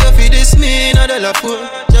head. How you feed this me inna the lap?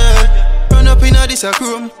 Yeah. Run up inna this a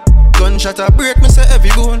chrome. Gunshot a break, me say every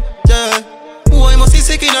bone. Yeah. Boy must be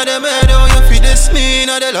sick inna them head. How you feed this me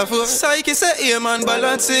inna the lap? Psyche say hey man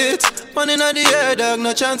balance it. Man inna the air dog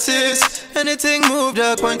no chances. Anything move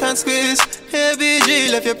dog point and squeeze. Hey BG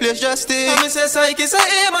left your place justice. And me say psyche say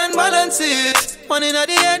hey man balance it. Man inna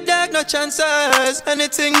the yet, dog, no chances.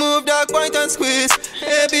 Anything move, dog, point and squeeze.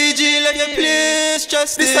 ABG, let you please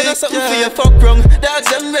trust this. This is something for your fuck wrong. Dogs,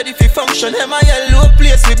 them ready for function. MIL low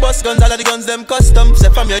place, we bust guns. All of the guns, them custom. Say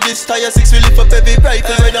from your this tire 6, we lift up every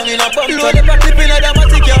rifle. Right down in a bump. Load the back, clip in a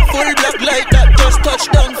dramatic, yeah. Full black like that. Just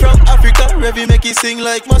touched down from Africa. Revy make it sing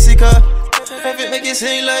like Massacre. Revy make it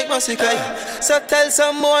sing like Massacre. So tell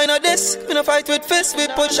some boy, know this. We no fight with fists, we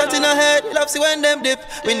put shot in a head. Love see when them dip.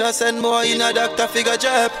 We no send more in a doctor figure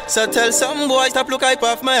job. So tell some boy, stop look hype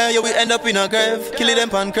off my hair. Yeah, we end up in a grave. Kill them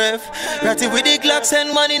pan crave. Ratty with the Glock,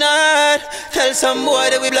 send money in a head. Tell some boy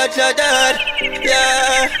that we blood clot dad.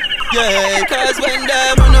 Yeah, yeah. Cause when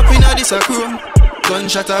them run up in a this a room,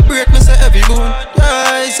 gunshot a break, me say every bone.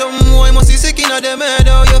 Yeah, some boy must be sick in a them head.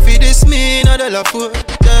 How you feel this me in a the lap.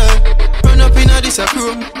 Yeah, run up in a this a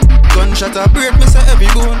room, gunshot a break, me say every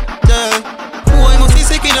bone. Yeah, boy must be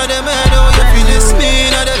sick in a them head. How you feel this me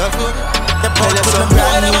in a the lap. The police some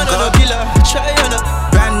brand new gun,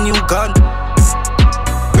 brand new gun,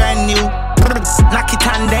 brand new. Knock it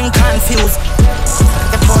and then confused.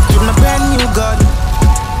 The port with a brand new gun,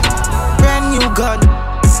 brand new gun.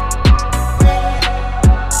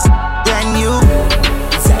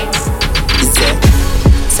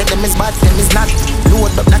 Say them is bad, them is not.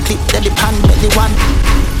 Load up the clip, then the pan belly one.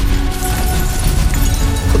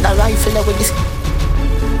 Put a rifle there with this.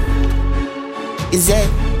 Is there?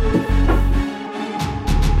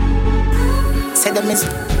 Say them is.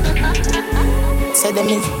 Say them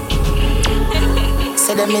is.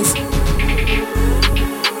 Say them is.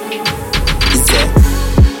 Is there?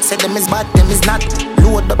 Say them is bad, them is not.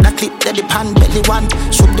 Load up the clip, then the pan belly one.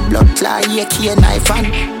 Shoot the blood clot, yeah, key and knife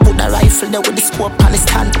and put the rifle there with the scope on the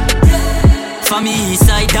stand. For me, east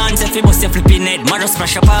side dance, if you bust your flipping head, Mother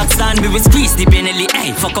splash a park stand. We will squeeze the Benelli,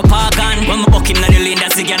 hey, fuck up our gun. When we buck him in the lane,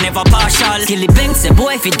 that's again never partial. Kill the bank, say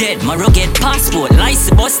boy if he dead, Maro get passport. Lice,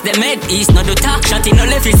 bust them head, east not do talk, shot in no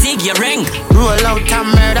left, you sig your rank. Roll out and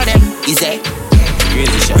murder them, is it?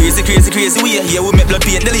 Crazy way. Yeah, we make blood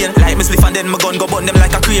paint the lane. Like me spliff and then my gun go burn them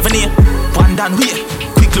like a craven here. One down way,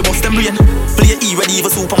 quickly bust them brain. Play E ready, even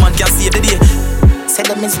Superman can save the day. Say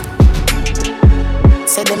them is.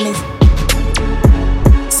 Say them is.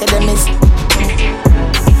 Say them is.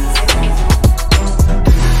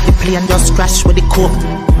 The plane just crash with the coke.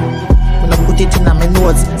 When I put it in my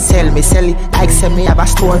nose, sell it. Like sell me have a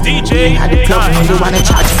store. DJ had the plug, when you wanna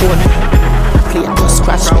charge phone. Plane just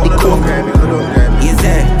crash with the coke. Is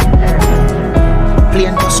there?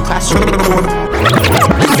 Plane just crash with the coke.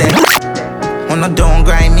 Is there? On a down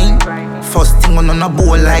grinding. First thing on a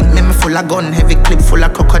bowl like me full of gun. Heavy clip full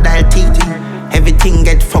of crocodile teeth. Everything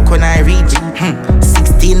get fuck when I reach.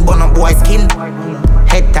 16 bun up boy skin.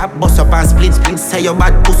 Head tap, bust up and split. Say your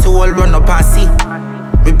bad pussy all run up and see.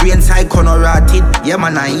 My brain side corner rotted. Yeah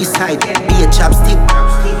man on east side, be a chapstick.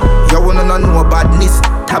 You wanna know badness.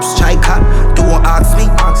 Top striker, don't ask me.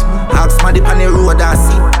 Ask my dip on the road I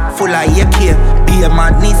see. Full of AK, be a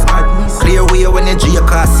madness. Clear way when you drink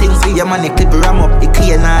car sing. See your man clip ram up, it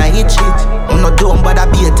clear now hitch. I'm not dumb but I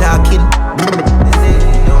be a talking.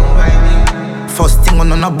 First thing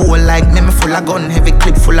on a bowl like me full of gun. Heavy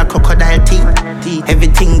clip full of crocodile teeth.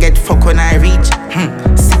 Everything get fuck when I reach.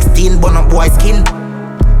 16 bun up boy skin.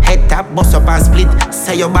 Head tap, bust up and split.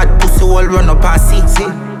 Say your bad pussy all run up and see.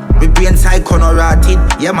 My brain side corner rotted.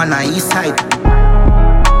 Yeah man on east side.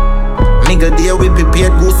 Nigga there we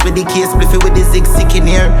prepared goose with the case. Spliffy with the zig in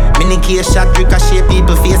here. Mini case shot ricochet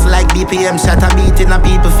people face. Like BPM shot a beat in a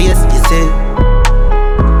people face. You say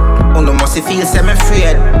oh no must feel say me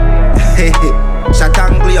afraid. Shot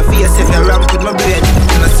angle your face if you ramp with my brain.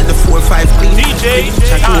 You see the 4-5 clean. DJ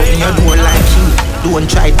shot open your door like key. Don't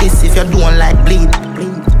try this if you don't like bleed.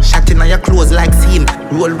 Shot in your clothes like seam.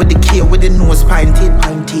 Roll with the K with the nose pointed.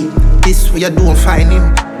 This way you don't find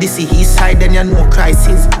him. This is his side then you know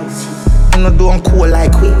crisis. You know don't cool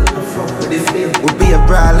like we. We be a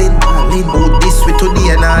brawling. Oh this way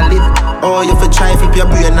today and I live. Oh you fi try flip your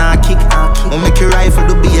brain and kick. Or make your rifle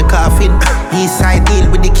to be a coffin. East side deal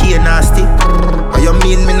with the K nasty. Or you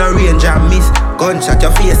mean me no range and miss. Gunshot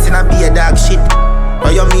your face in a be a dog shit. Or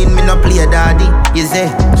you mean me no play daddy. You say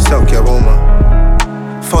suck your woman.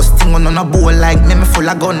 First thing on a bowl like me full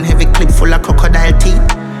of gun. Heavy clip full of crocodile teeth.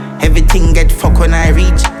 Everything get fuck when I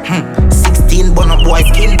reach. 16 bun up boy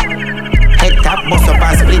skin. Head tap, bust up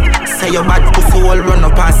and split. Say your bad pussy all run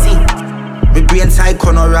up and see. My brain side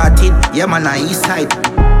corner rotted. Yeah man on east side.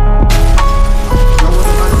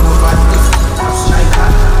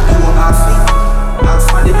 Ask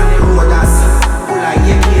for the money road I see. Full of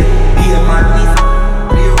AK, be a madness.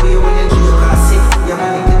 Play away when you drink a sick. Yeah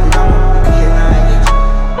man get ram up, clear now.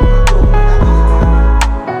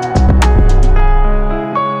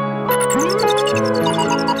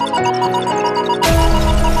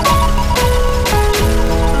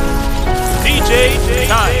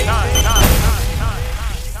 Time.